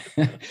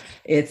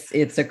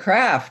 it's a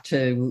craft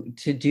to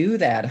do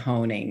that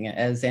honing,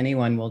 as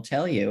anyone will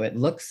tell you. It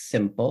looks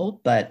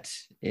simple, but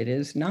it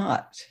is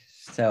not.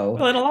 So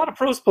Well, in a lot of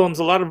prose poems,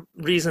 a lot of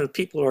reasons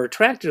people are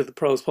attracted to the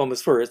prose poem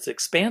is for its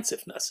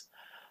expansiveness.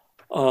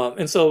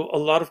 And so a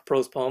lot of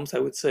prose poems, I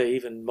would say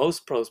even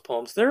most prose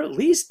poems, they're at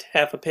least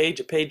half a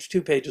page,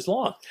 2 pages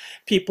long.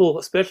 People,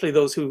 especially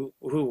those who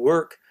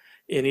work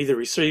in either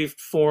received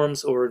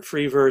forms or in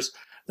free verse,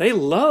 they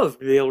love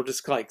to be able to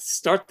just like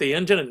start the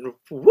engine and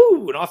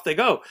woo, and off they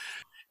go.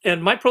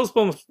 And my prose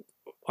poems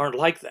aren't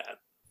like that.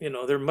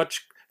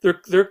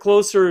 They're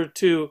closer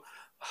to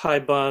high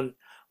bun,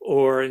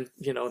 or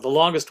the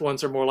longest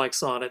ones are more like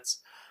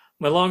sonnets.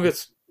 My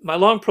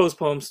long prose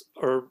poems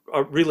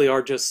really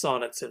are just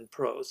sonnets in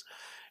prose,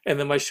 and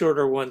then my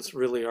shorter ones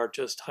really are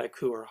just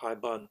haiku or high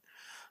bun,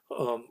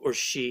 or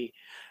shi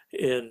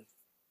in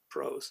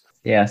prose.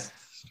 yes,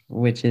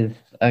 which is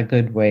a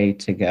good way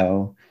to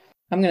go.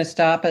 I'm going to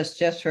stop us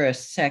just for a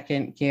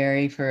second,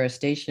 Gary, for a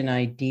station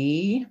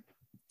ID.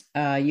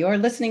 You're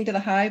listening to the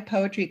High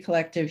Poetry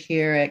Collective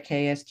here at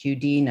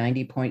KSQD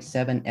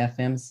 90.7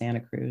 FM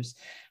Santa Cruz.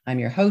 I'm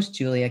your host,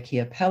 Julia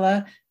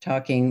Chiapella,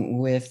 talking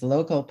with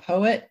local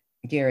poet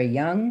Gary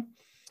Young.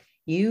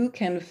 You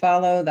can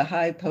follow the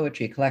High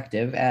Poetry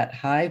Collective at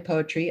High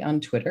Poetry on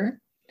Twitter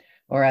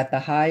or at the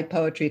High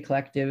Poetry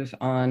Collective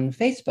on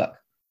Facebook.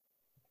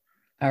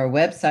 Our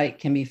website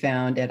can be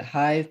found at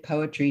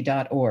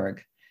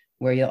hivepoetry.org,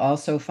 where you'll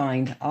also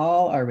find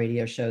all our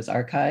radio shows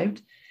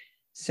archived,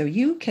 so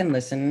you can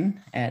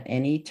listen at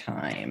any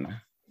time.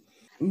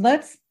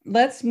 Let's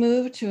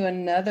move to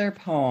another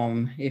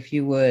poem, if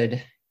you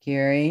would,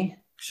 Gary.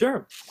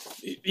 Sure,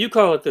 you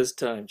call it this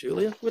time,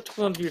 Julia. Which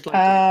one do you like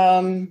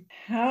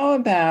How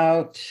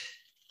about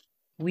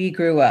We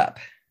Grew Up?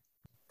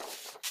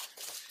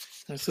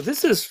 So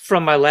this is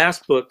from my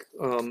last book.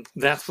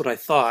 That's what I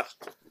thought.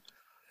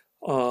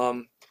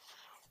 Um,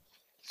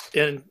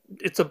 and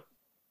it's a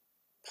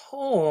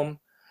poem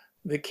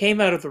that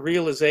came out of the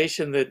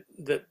realization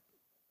that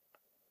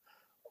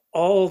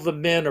all the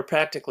men, or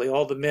practically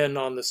all the men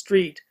on the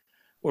street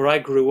where I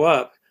grew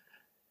up,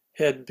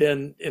 had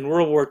been in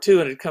World War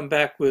II and had come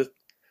back with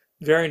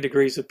varying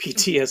degrees of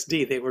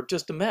PTSD. They were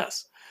just a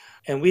mess,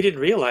 and we didn't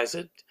realize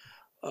it,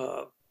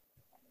 uh,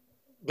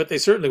 but they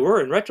certainly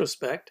were in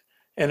retrospect.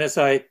 And as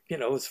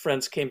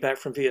friends came back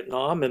from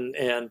Vietnam,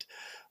 and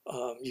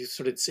you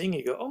started seeing,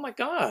 you go, "Oh my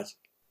God,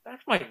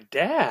 that's my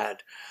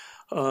dad."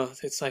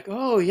 It's like,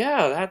 "Oh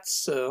yeah,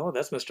 that's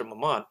Mr.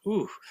 Mamont."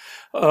 Ooh.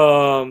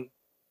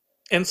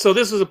 And so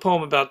this is a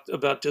poem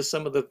about just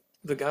some of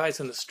the guys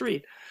in the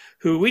street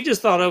who we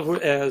just thought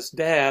of as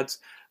dads,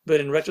 but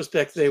in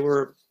retrospect they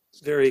were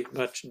very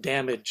much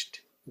damaged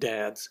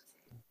dads.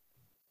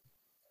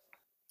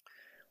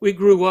 We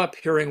grew up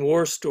hearing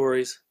war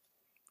stories.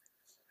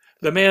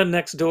 The man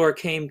next door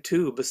came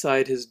to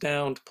beside his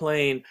downed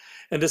plane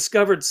and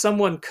discovered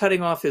someone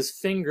cutting off his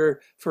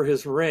finger for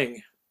his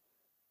ring.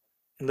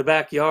 In the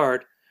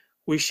backyard,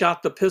 we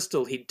shot the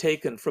pistol he'd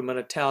taken from an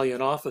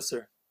Italian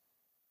officer.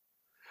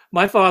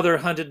 My father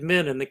hunted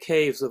men in the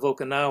caves of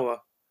Okinawa.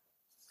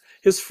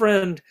 His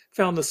friend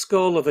found the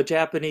skull of a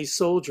Japanese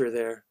soldier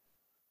there,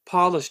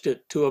 polished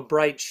it to a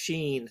bright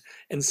sheen,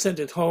 and sent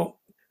it home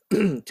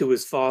to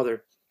his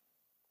father.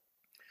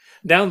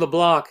 Down the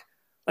block,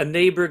 a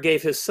neighbor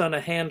gave his son a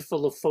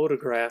handful of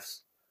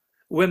photographs: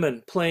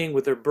 women playing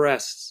with their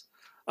breasts,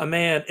 a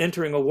man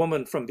entering a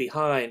woman from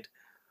behind,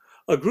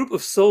 a group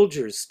of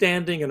soldiers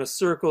standing in a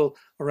circle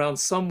around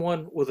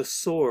someone with a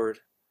sword.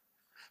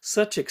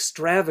 Such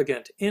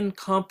extravagant,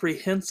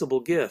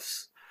 incomprehensible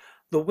gifts.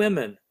 The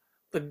women,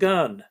 the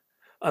gun,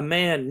 a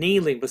man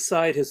kneeling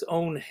beside his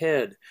own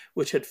head,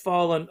 which had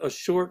fallen a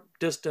short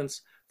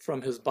distance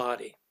from his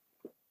body.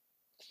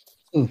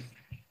 Oof.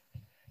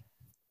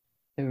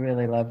 I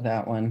really love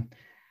that one.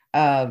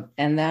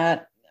 And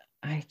that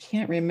I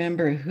can't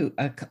remember who.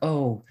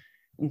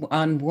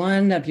 On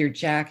one of your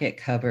jacket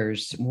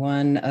covers,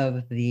 one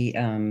of the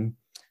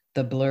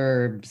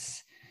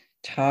blurbs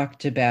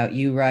talked about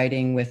you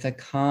writing with a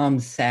calm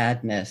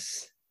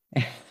sadness,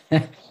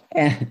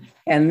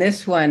 and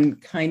this one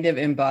kind of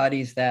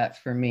embodies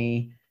that for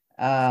me.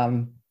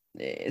 Um,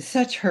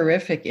 Such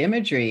horrific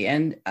imagery,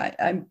 and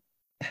I'm,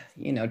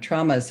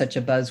 trauma is such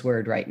a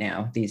buzzword right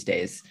now these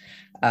days.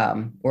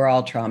 We're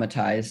all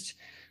traumatized,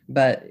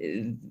 but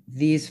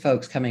these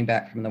folks coming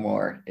back from the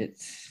war,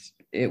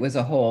 it was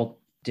a whole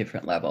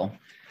different level.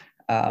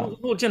 Well, Um, the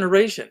whole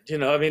generation,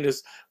 I mean,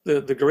 it's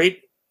the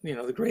great,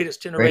 the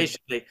greatest Great.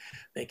 generation.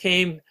 They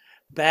came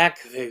back.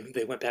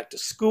 They went back to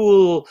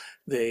school.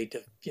 They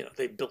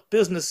built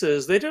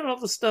businesses. They did all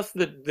the stuff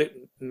that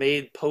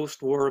made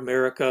post-war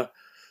America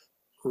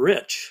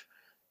rich,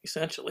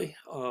 essentially.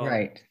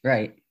 Right,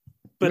 right.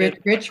 But at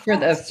what Rich for a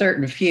cost?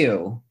 certain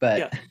few,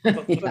 Yeah, but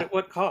but yeah, at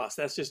what cost?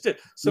 That's just it.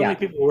 So many yeah.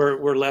 people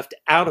were left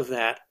out of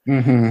that,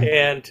 Hmm.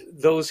 and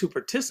those who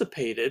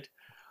participated,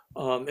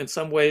 in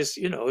some ways,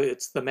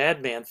 it's the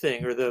madman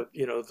thing, or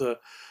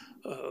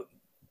uh,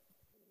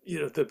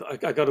 I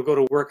got to go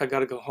to work, I got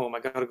to go home, I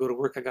got to go to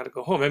work, I got to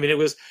go home. I mean, it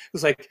was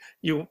like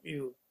you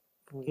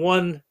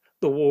won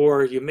the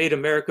war, you made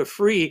America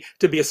free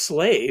to be a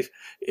slave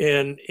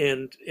in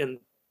In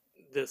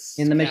this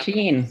the capitalist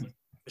machine,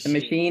 the machine.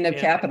 machine of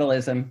And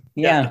capitalism.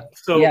 yeah, Yeah,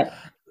 so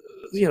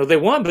yeah, they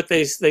won, but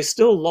they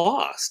still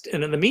lost.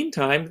 And in the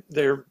meantime,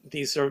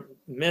 these are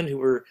men who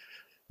were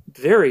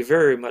very,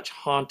 very much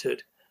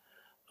haunted.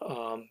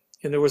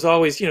 And there was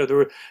always, there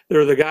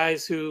were the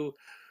guys who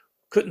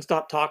couldn't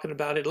stop talking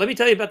about it. Let me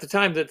tell you about the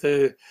time that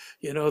the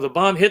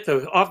bomb hit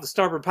off the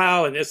starboard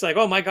bow, and it's like,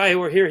 oh, my guy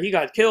over here, he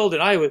got killed,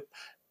 and I would.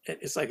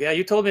 It's like, yeah,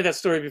 you told me that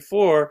story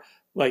before,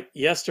 like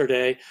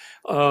yesterday.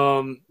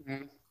 Um,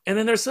 mhm. and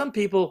then there's some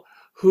people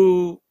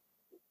who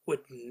would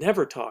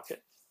never talk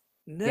it,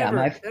 Yeah.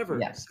 never ever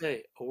Yeah,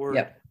 say a word.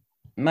 yep.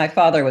 My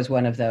father was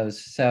one of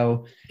those.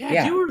 So Yeah,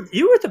 yeah,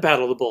 you were at the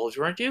Battle of the Bulge,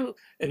 weren't you?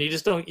 And you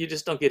just don't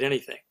get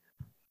anything.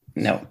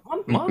 no.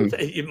 Mom,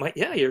 Mm-mm. you might,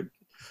 yeah,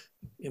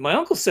 my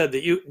uncle said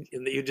that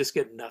you just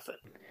get nothing.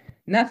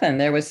 Nothing.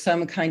 There was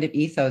some kind of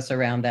ethos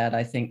around that,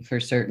 I think, for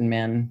certain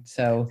men.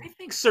 So I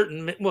think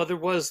well, there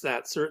was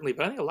that certainly,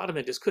 but I think a lot of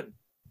men just couldn't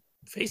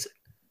face it.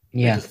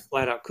 They yeah, just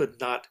flat out could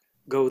not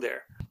go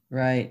there.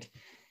 right.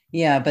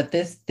 Yeah, but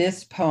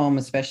this poem,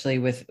 especially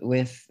with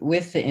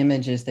the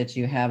images that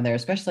you have there,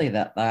 especially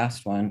that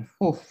last one,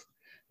 oof,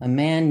 a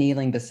man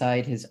kneeling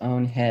beside his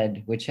own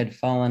head, which had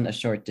fallen a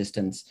short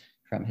distance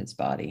from his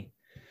body.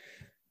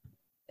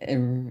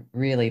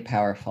 Really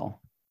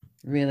powerful,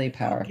 really Who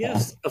powerful.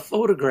 gives a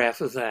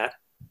photograph of that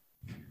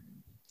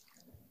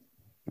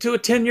to a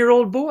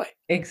 10-year-old boy?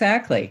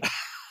 Exactly.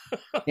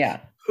 Yeah.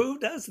 Who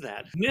does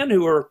that? Men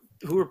who are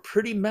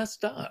pretty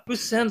messed up. Who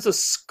sends a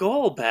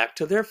skull back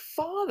to their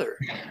father?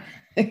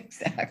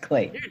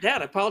 Exactly. Here,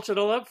 Dad, I polished it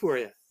all up for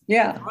you.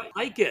 Yeah. I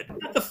like it.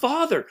 The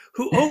father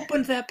who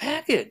opened that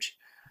package.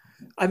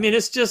 I mean,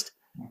 it's just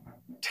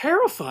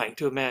terrifying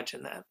to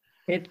imagine that.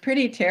 It's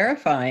pretty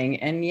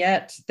terrifying, and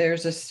yet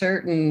there's a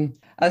certain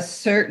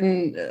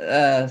segment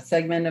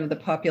of the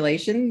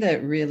population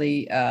that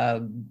really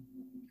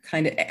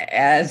kind of,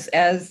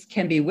 as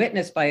can be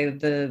witnessed by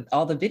the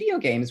all the video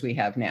games we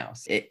have now.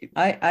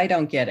 I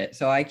don't get it,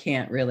 so I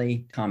can't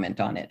really comment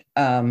on it.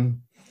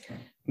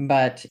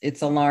 But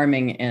it's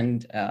alarming,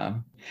 and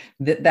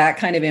that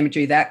kind of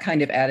imagery, that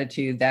kind of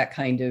attitude, that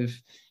kind of,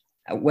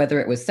 whether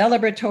it was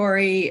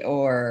celebratory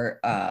or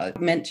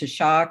meant to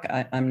shock,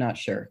 I'm not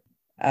sure.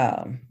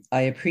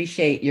 I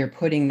appreciate your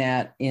putting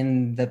that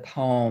in the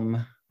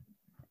poem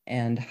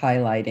and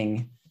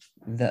highlighting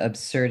the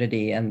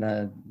absurdity and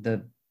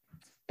the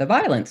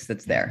violence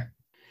that's there.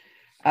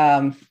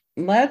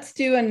 Let's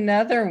do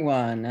another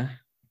one.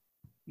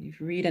 You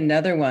read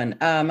another one.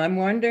 I'm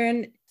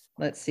wondering,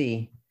 let's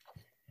see,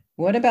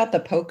 what about the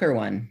poker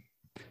one?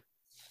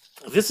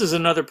 This is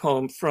another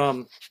poem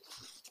from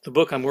the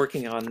book I'm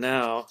working on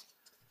now.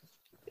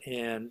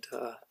 And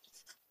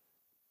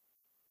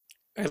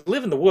I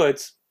live in the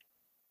woods.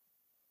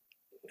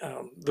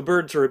 The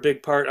birds are a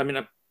big part. I mean,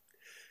 a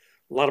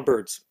lot of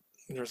birds.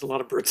 There's a lot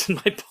of birds in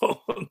my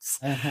poems.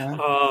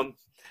 Uh-huh. Um,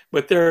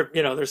 but they're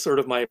sort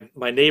of my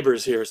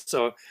neighbors here.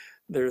 So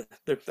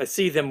I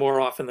see them more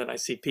often than I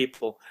see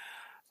people.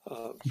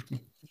 Uh,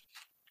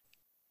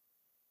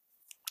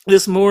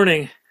 this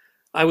morning,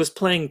 I was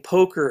playing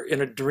poker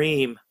in a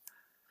dream,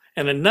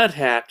 and a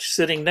nuthatch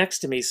sitting next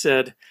to me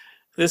said,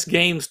 "This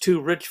game's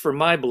too rich for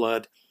my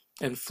blood,"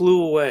 and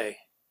flew away.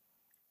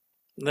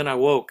 And then I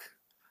woke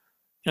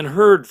and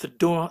heard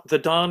the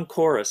dawn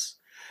chorus,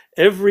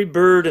 every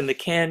bird in the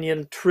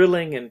canyon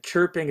trilling and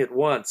chirping at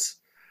once.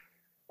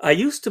 I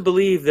used to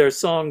believe their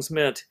songs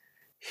meant,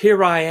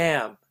 "Here I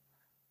am."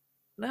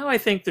 Now I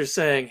think they're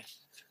saying,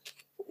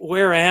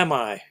 "Where am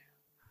I?"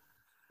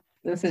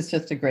 This is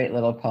just a great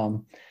little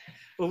poem.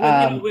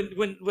 Well, when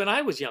Um, when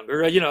I was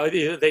younger,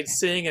 they'd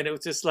sing, and it was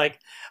just like,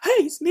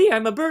 "Hey, it's me.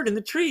 I'm a bird in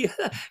the tree,"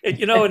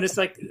 and it's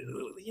like,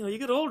 you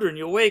get older and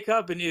you wake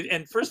up,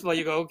 and first of all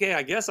you go, "Okay,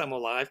 I guess I'm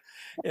alive,"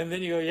 and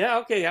then you go, "Yeah,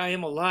 okay, I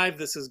am alive.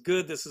 This is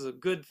good. This is a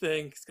good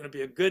thing. It's going to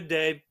be a good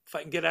day if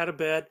I can get out of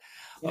bed,"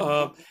 yep.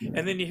 um,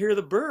 and then you hear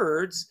the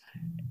birds,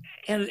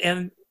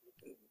 and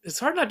it's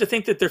hard not to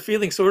think that they're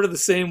feeling sort of the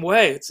same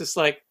way. It's just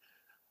like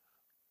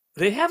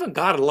they haven't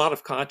got a lot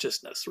of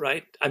consciousness,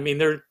 right? I mean,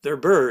 they're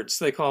birds.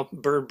 They call them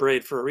bird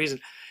braid for a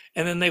reason.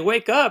 And then they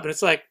wake up, and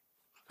it's like,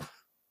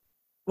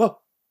 whoa,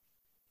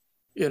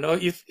 you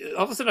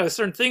all of a sudden I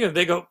start thinking, and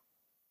they go,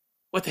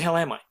 "What the hell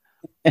am I?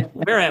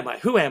 Where am I?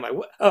 Who am I?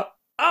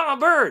 I'm a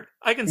bird.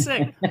 I can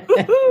sing."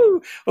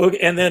 Woohoo! Okay,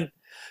 and then,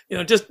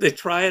 just they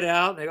try it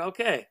out, and they go,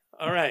 "Okay,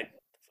 all right,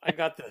 I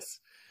got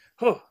this."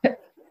 Oh,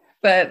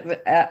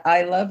 But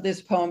I love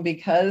this poem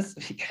because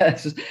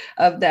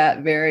of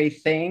that very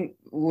thing,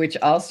 which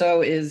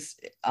also is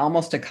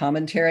almost a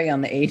commentary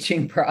on the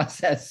aging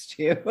process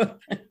too.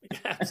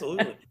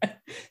 absolutely.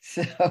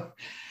 So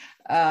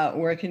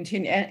we're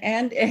continuing,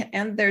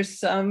 and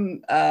there's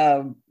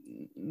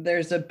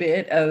a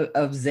bit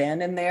of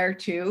Zen in there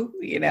too.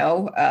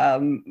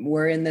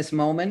 We're in this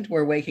moment.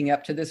 We're waking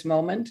up to this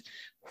moment.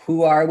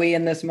 Who are we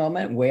in this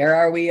moment? Where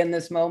are we in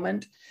this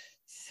moment?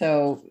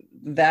 So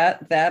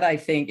that I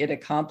think it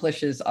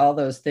accomplishes all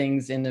those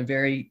things in a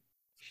very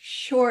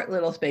short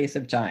little space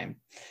of time,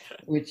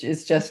 which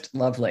is just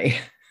lovely.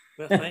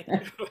 Well, thank you.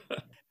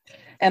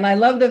 And I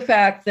love the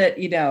fact that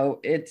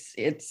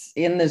it's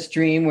in this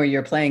dream where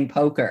you're playing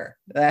poker.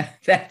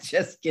 That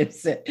just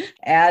gives it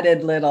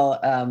added little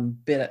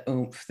bit of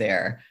oomph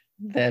there.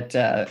 That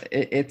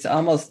it's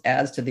almost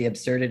adds to the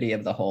absurdity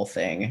of the whole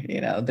thing.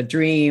 The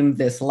dream,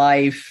 this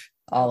life,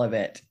 all of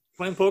it.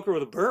 Playing poker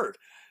with a bird.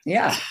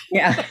 Yeah,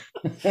 yeah.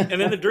 And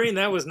then the dream,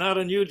 that was not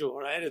unusual,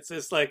 right? It's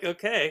just like,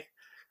 okay,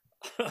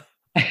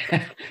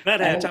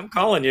 Nut Hatch, I'm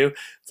calling you.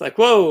 It's like,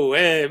 whoa,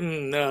 hey,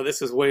 no,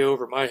 this is way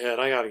over my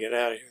head. I got to get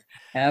out of here.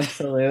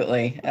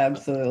 Absolutely,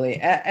 absolutely.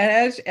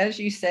 And as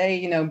you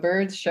say,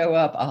 birds show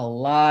up a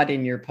lot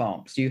in your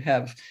poems. You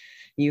have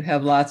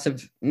lots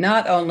of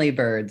not only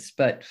birds,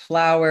 but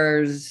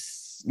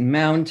flowers,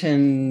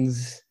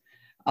 mountains,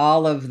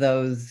 all of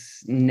those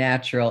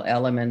natural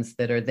elements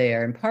that are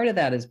there. And part of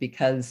that is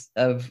because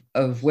of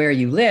where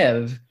you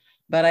live.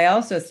 But I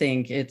also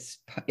think it's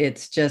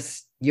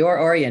just your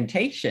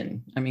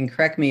orientation. I mean,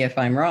 correct me if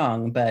I'm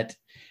wrong, but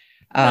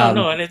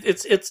No, and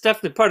it's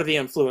definitely part of the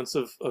influence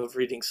of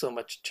reading so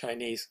much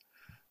Chinese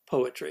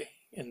poetry,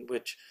 in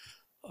which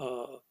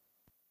uh,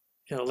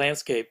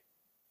 landscape,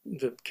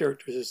 the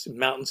characters is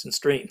mountains and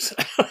streams.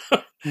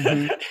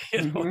 mhm,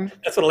 mhm.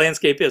 That's what a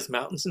landscape is: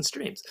 mountains and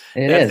streams.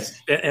 It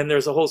is. And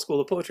there's a whole school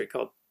of poetry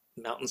called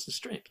mountains and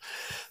streams.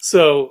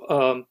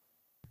 So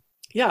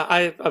yeah,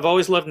 I've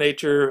always loved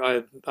nature.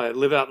 I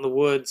live out in the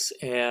woods,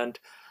 and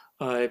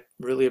I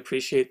really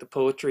appreciate the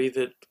poetry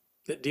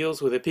that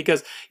deals with it,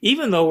 because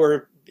even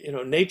though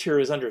nature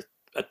is under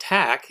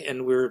attack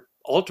and we're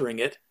altering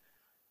it.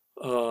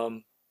 I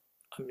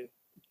mean,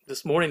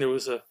 this morning there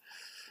was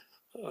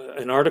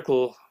an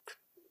article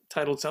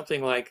titled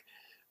something like,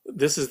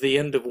 "This is the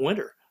end of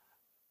winter."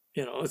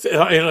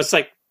 It's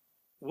like,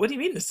 what do you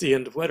mean it's the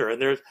end of winter?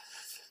 And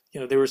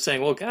they were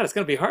saying, well, God, it's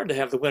going to be hard to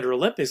have the Winter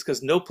Olympics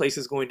because no place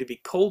is going to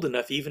be cold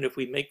enough, even if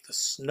we make the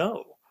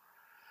snow.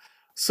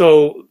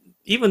 So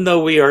even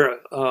though we are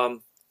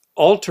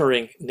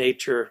altering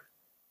nature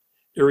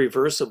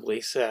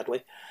irreversibly,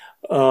 sadly,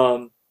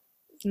 um,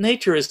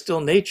 nature is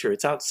still nature.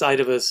 It's outside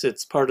of us.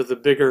 It's part of the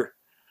bigger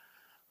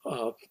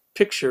uh,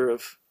 picture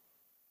of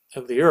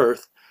the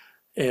earth,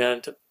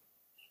 and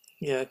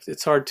yeah,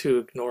 it's hard to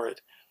ignore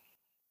it.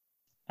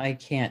 I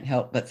can't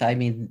help but I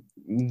mean,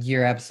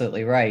 you're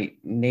absolutely right.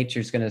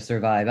 Nature's going to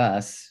survive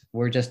us.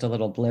 We're just a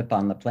little blip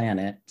on the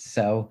planet.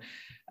 So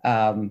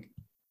um,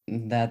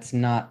 that's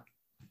not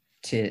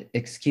to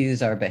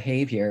excuse our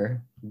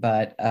behavior,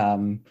 but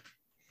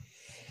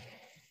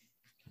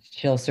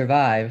she'll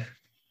survive.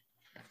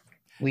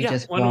 We Yeah,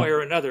 just one way won't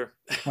or another.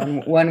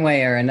 one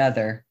way or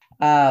another.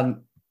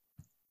 When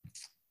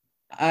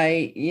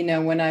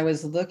I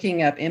was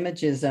looking up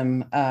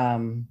imagism,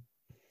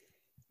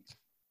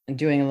 and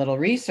doing a little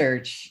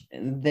research,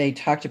 they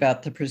talked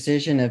about the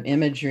precision of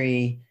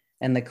imagery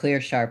and the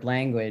clear, sharp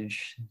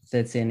language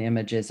that's in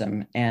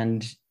imagism.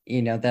 And,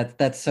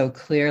 that's so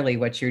clearly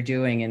what you're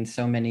doing in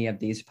so many of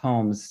these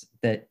poems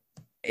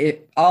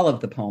all of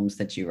the poems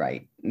that you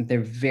write,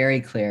 they're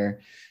very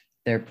clear.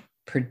 They're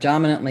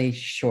predominantly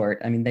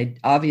short. I mean, they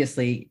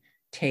obviously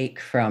take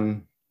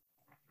from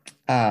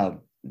the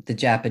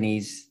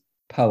Japanese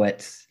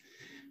poets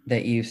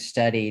that you've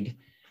studied.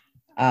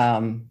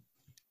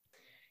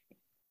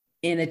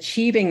 In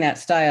achieving that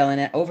style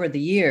and over the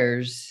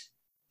years,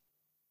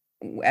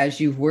 as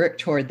you've worked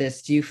toward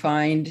this, do you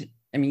find,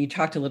 I mean, you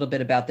talked a little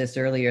bit about this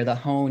earlier, the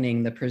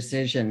honing, the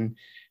precision,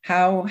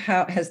 how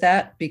has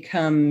that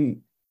become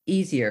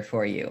easier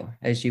for you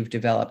as you've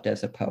developed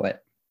as a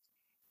poet?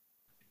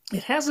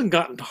 It hasn't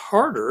gotten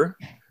harder,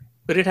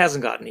 but it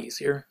hasn't gotten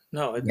easier.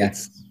 No, Yeah.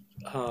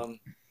 um,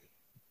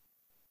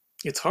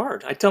 it's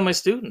hard. I tell my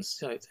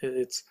students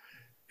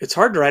it's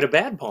hard to write a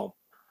bad poem.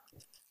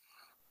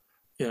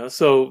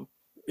 So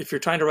if you're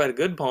trying to write a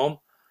good poem,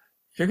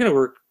 you're going to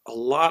work a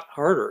lot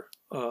harder.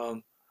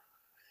 No,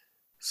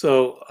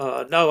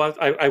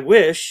 I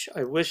wish,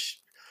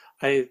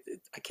 I,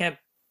 I can't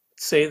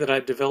say that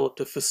I've developed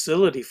a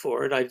facility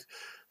for it. I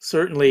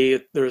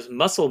certainly there's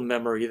muscle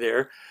memory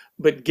there,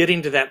 but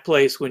getting to that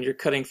place when you're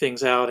cutting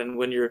things out and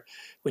when you're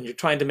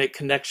trying to make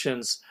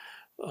connections,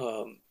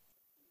 um,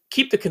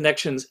 keep the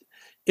connections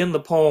in the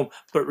poem,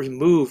 but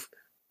remove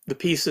the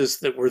pieces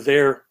that were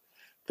there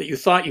that you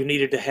thought you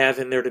needed to have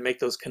in there to make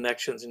those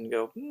connections and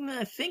go,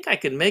 I think I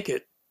can make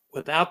it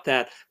without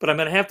that, but I'm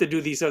going to have to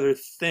do these other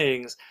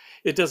things.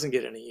 It doesn't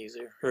get any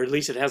easier, or at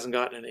least it hasn't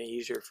gotten any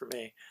easier for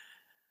me.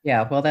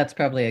 Yeah, well, that's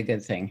probably a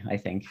good thing, I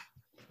think.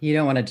 You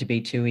don't want it to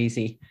be too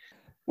easy.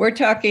 We're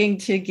talking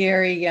to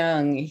Gary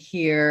Young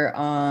here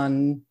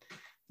on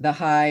the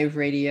Hive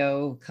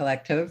Radio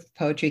Collective,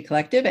 Poetry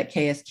Collective at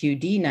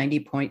KSQD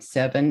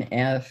 90.7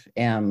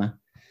 FM.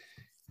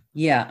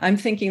 Yeah, I'm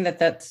thinking that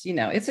that's,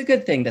 it's a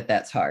good thing that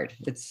that's hard.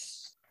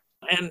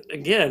 And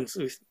again, as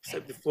we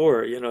said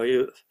before,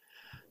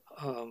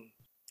 um,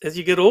 as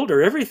you get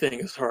older, everything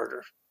is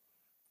harder.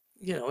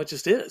 It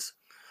just is.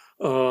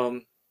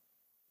 Um,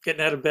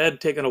 Getting out of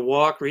bed, taking a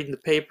walk, reading the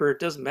paper, it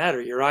doesn't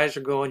matter. Your eyes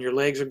are going, your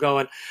legs are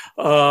going.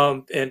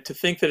 And to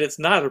think that it's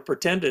not or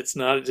pretend it's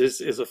not is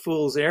a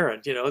fool's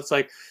errand. It's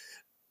like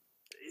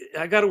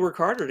I got to work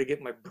harder to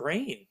get my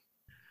brain.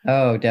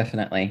 Oh,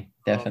 definitely. Um,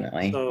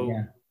 Definitely. so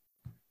Yeah.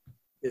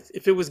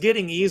 if it was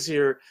getting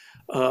easier,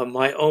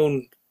 my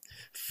own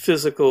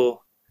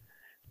physical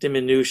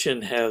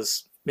diminution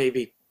has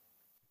maybe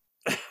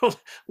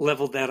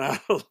leveled that out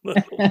a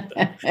little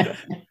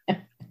bit.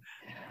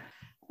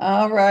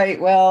 All right.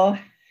 Well,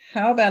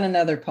 how about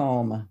another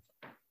poem?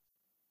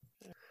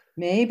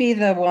 Maybe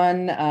the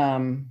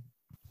one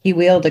He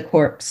Wheeled a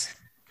Corpse.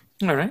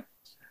 All right.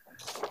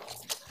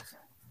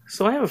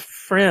 So I have a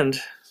friend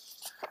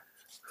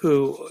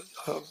who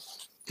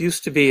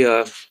used to be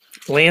a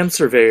land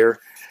surveyor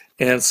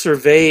and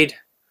surveyed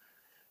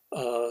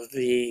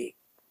the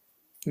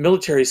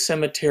military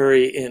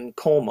cemetery in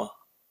Colma.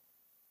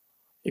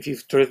 If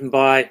you've driven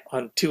by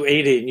on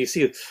 280 and you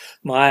see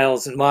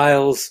miles and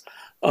miles,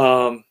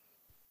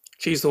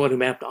 she's the one who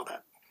mapped all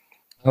that.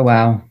 Oh,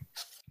 wow.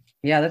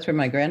 Yeah, that's where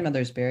my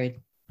grandmother's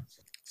buried.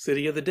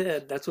 City of the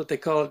Dead, that's what they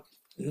call it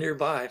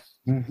nearby.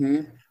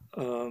 Mm-hmm.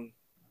 Um,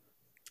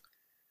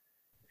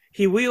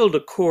 he wheeled a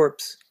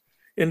corpse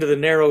into the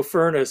narrow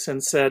furnace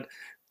and said,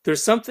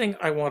 "There's something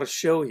I want to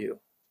show you."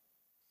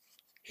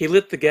 He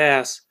lit the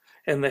gas,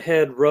 and the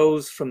head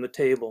rose from the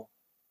table.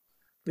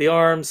 The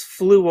arms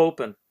flew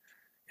open,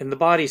 and the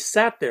body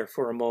sat there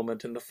for a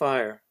moment in the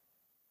fire.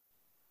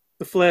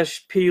 The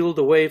flesh peeled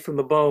away from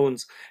the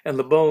bones, and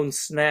the bones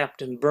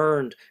snapped and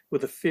burned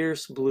with a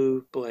fierce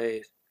blue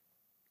blaze.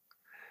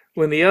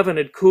 When the oven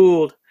had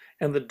cooled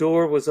and the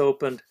door was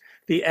opened,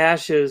 the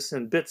ashes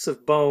and bits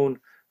of bone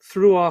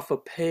threw off a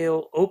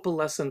pale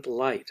opalescent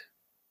light.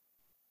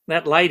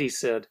 That light, he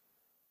said,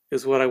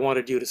 is what I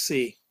wanted you to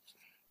see.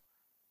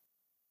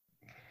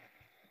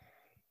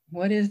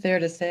 What is there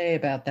to say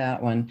about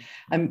that one?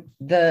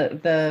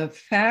 The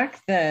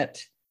fact that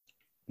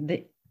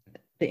the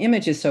the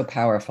image is so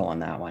powerful on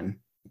that one.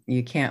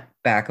 You can't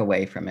back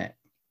away from it.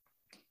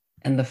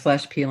 And the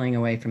flesh peeling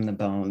away from the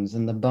bones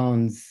and the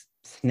bones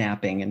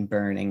snapping and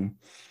burning.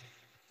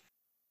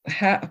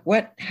 How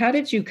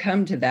did you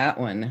come to that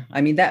one? I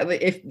mean, that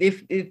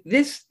if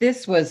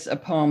this was a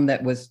poem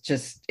that was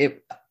just,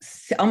 it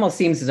almost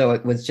seems as though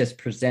it was just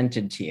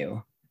presented to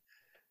you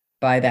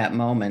by that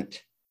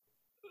moment.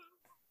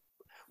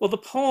 Well, the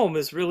poem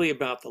is really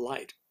about the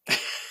light.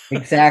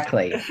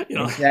 Exactly.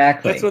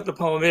 Exactly. That's what the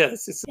poem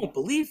is. It's, I don't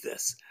believe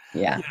this.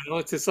 Yeah.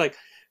 It's just like,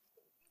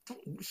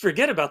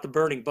 forget about the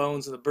burning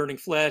bones and the burning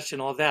flesh and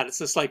all that. It's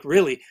just like,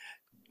 really,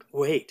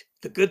 wait,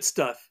 the good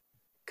stuff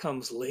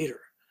comes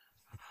later.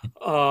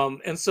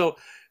 And so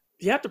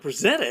you have to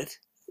present it.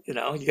 You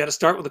got to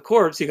start with the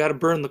corpse. You got to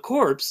burn the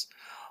corpse.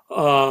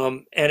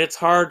 And it's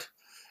hard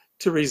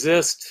to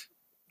resist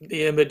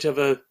the image of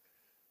a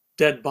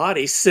dead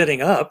body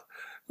sitting up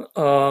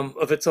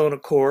of its own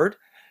accord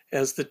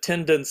as the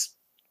tendons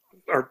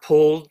are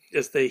pulled,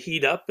 as they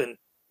heat up and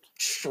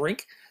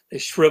shrink. They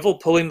shrivel,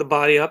 pulling the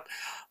body up.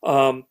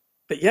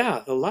 But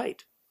yeah, the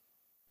light.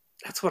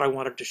 That's what I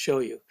wanted to show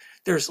you.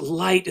 There's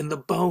light in the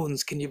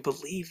bones. Can you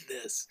believe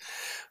this?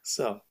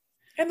 So,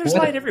 and there's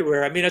light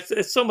everywhere. I mean,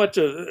 it's so much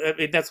of, I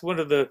mean, that's one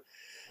of the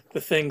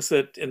things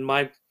that in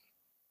my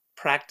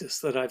practice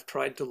that I've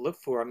tried to look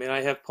for. I mean,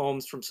 I have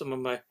poems from some of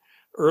my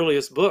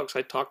earliest books.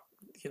 I talk,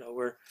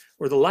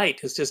 where the light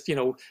is just,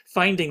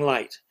 finding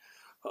light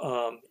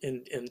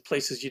in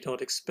places you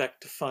don't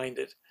expect to find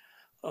it.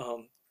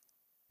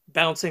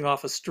 Bouncing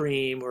off a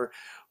stream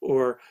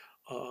or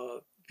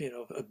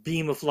a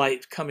beam of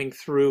light coming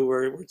through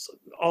where it's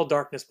all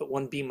darkness but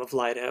one beam of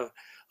light. I have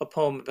a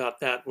poem about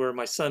that where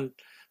my son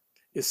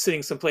is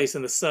sitting someplace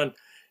in the sun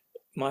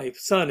my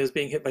son is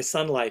being hit by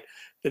sunlight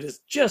that is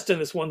just in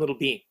this one little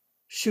beam,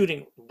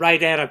 shooting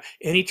right at him,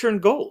 and he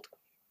turned gold.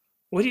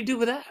 What do you do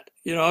with that?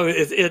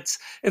 It's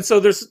and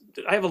so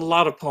I have a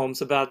lot of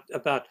poems about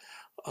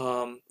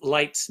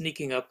light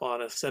sneaking up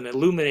on us and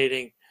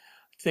illuminating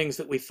things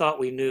that we thought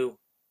we knew,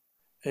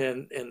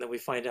 and then we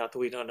find out that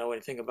we don't know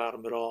anything about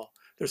them at all.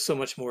 There's so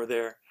much more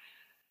there.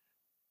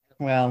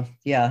 Well,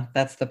 yeah,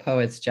 that's the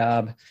poet's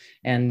job.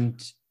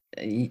 And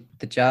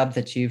the job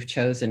that you've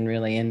chosen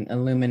really in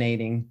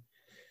illuminating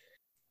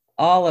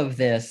all of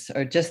this,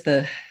 or just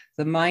the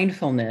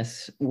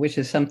mindfulness, which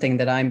is something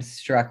that I'm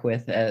struck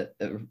with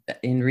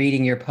in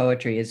reading your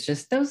poetry, is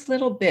just those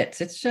little bits.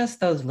 It's just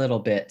those little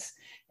bits.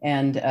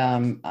 And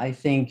I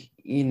think,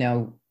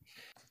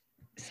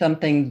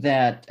 something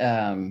that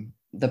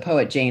the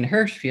poet Jane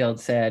Hirschfield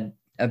said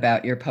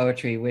about your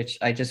poetry, which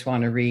I just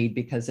want to read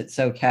because it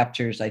so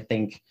captures, I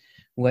think,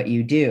 what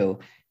you do.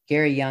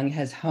 Gary Young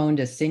has honed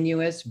a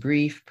sinuous,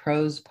 brief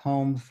prose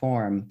poem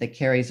form that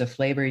carries a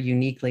flavor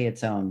uniquely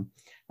its own,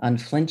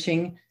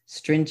 unflinching,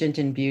 stringent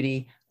in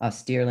beauty,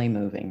 austerely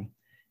moving.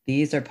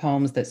 These are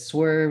poems that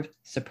swerve,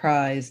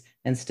 surprise,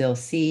 and still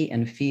see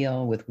and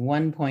feel with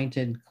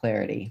one-pointed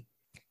clarity.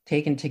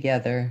 Taken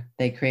together,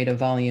 they create a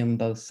volume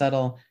both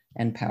subtle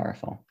and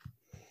powerful.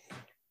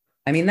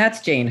 I mean,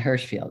 that's Jane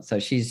Hirschfield, so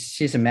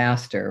she's a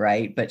master,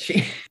 right? But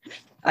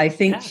I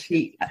think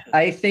she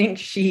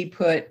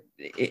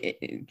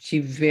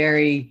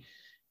very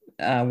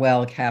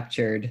well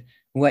captured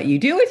what you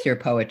do with your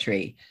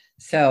poetry.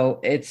 So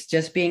it's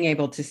just being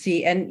able to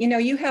see, and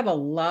you have a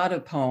lot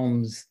of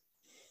poems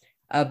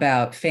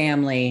about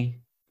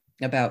family,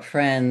 about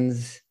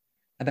friends,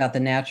 about the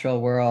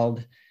natural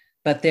world,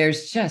 but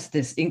there's just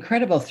this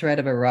incredible thread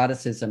of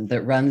eroticism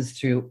that runs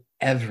through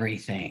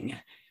everything,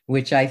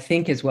 which I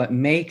think is what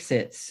makes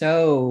it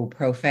so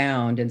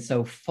profound and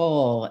so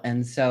full.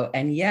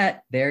 And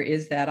yet there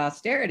is that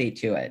austerity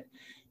to it.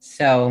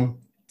 So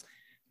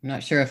I'm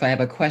not sure if I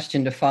have a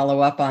question to follow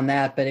up on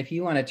that, but if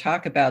you want to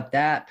talk about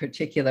that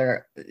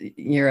particular,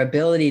 your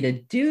ability to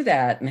do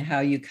that and how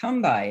you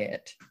come by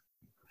it.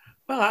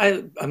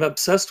 Well, I'm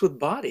obsessed with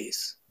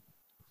bodies.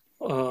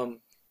 And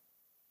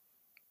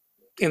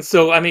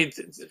so, I mean,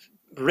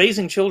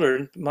 raising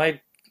children,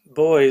 my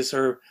boys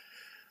are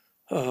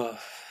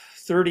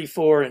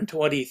 34 and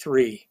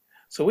 23.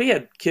 So we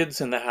had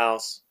kids in the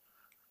house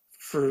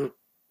for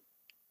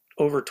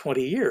over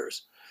 20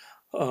 years.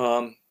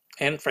 And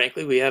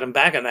frankly, we had them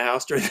back in the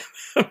house during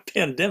the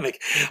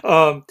pandemic.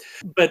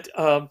 But,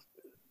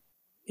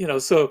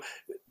 so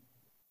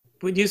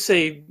when you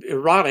say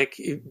erotic,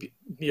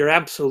 you're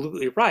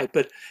absolutely right.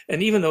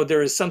 And even though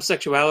there is some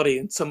sexuality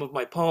in some of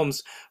my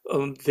poems,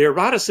 the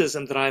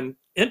eroticism that I'm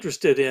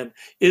interested in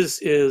is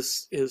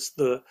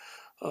the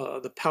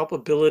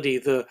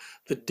palpability, the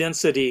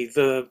density,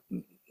 the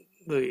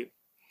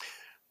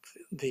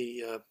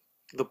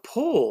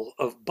pull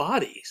of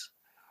bodies,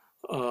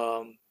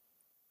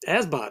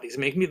 as bodies. I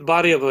mean, it can be the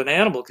body of an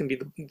animal, it can be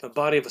the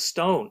body of a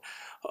stone,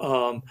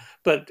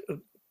 but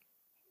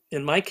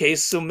in my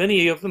case, so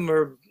many of them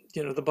are,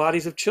 the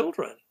bodies of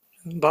children,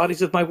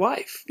 bodies of my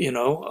wife, and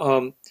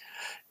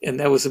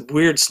that was a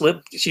weird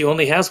slip. She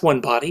only has one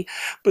body,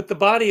 but the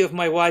body of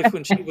my wife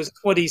when she was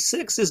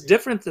 26 is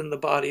different than the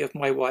body of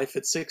my wife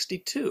at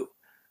 62.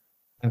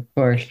 Of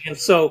course. And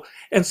so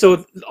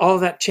all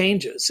that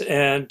changes.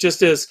 And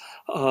just as,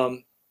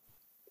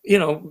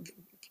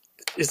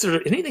 is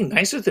there anything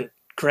nicer than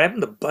grabbing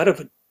the butt of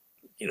a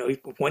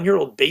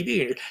 1-year-old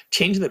baby, and you're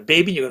changing the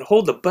baby, and you can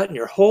hold the butt in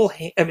your whole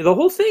hand. I mean, the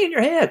whole thing in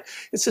your hand.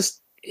 It's just,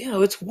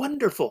 it's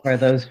wonderful. Or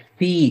those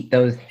feet,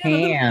 those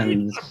You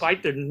hands.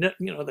 bite their,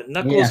 the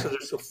knuckles because they're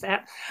so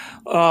fat.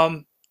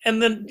 And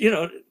then,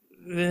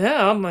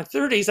 yeah, in my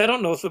 30s, I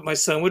don't know if my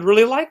son would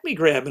really like me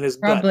grabbing his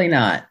butt. Probably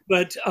not.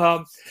 But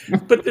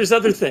there's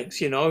other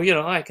things,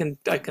 I can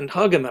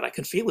hug him and I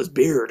can feel his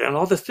beard and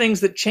all the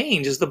things that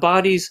change as the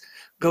bodies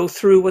go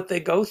through what they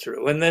go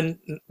through. And then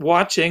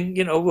watching,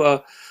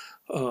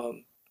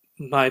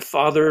 my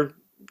father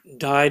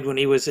died when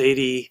he was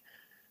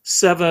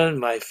 87.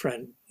 My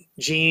friend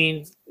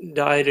Jean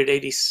died at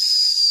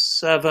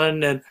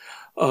 87, and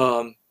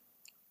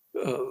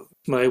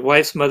my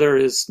wife's mother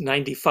is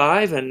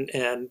 95,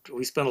 and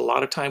we spent a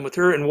lot of time with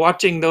her. And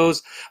watching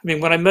those, I mean,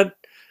 when I met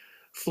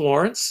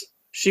Florence,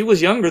 she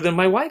was younger than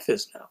my wife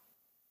is now,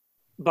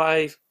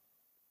 by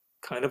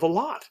kind of a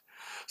lot.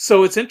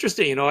 So it's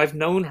interesting, I've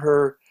known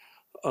her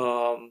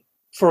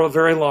for a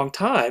very long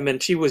time,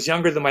 and she was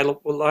younger than my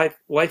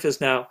wife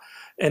is now,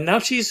 and now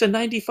she's a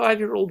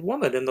 95-year-old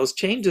woman, and those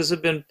changes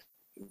have been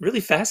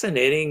really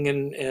fascinating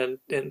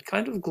and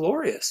kind of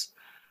glorious.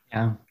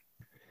 Yeah.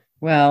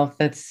 Well,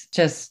 that's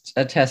just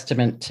a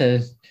testament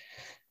to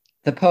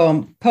the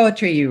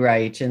poetry you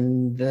write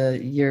and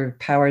your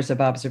powers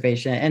of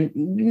observation, and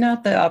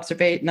not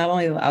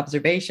only the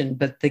observation,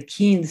 but the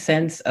keen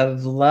sense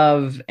of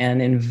love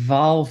and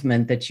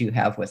involvement that you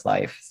have with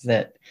life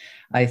that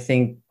I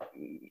think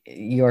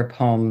your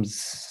poems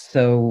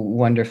so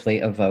wonderfully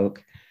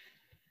evoke.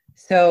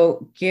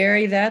 So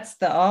Gary, that's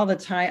all the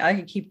time. I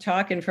could keep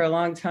talking for a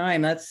long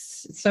time.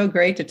 That's so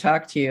great to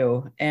talk to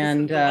you. It's a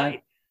And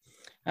delight.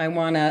 I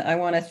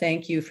wanna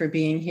thank you for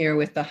being here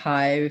with the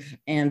Hive,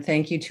 and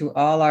thank you to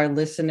all our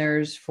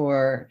listeners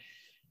for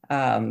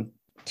um,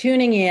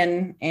 tuning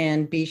in.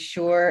 And be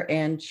sure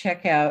and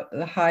check out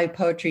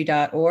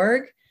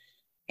thehivepoetry.org.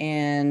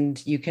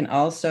 And you can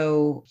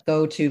also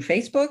go to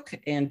Facebook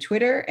and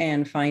Twitter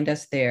and find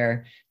us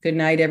there. Good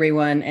night,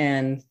 everyone,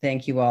 and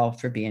thank you all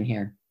for being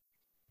here.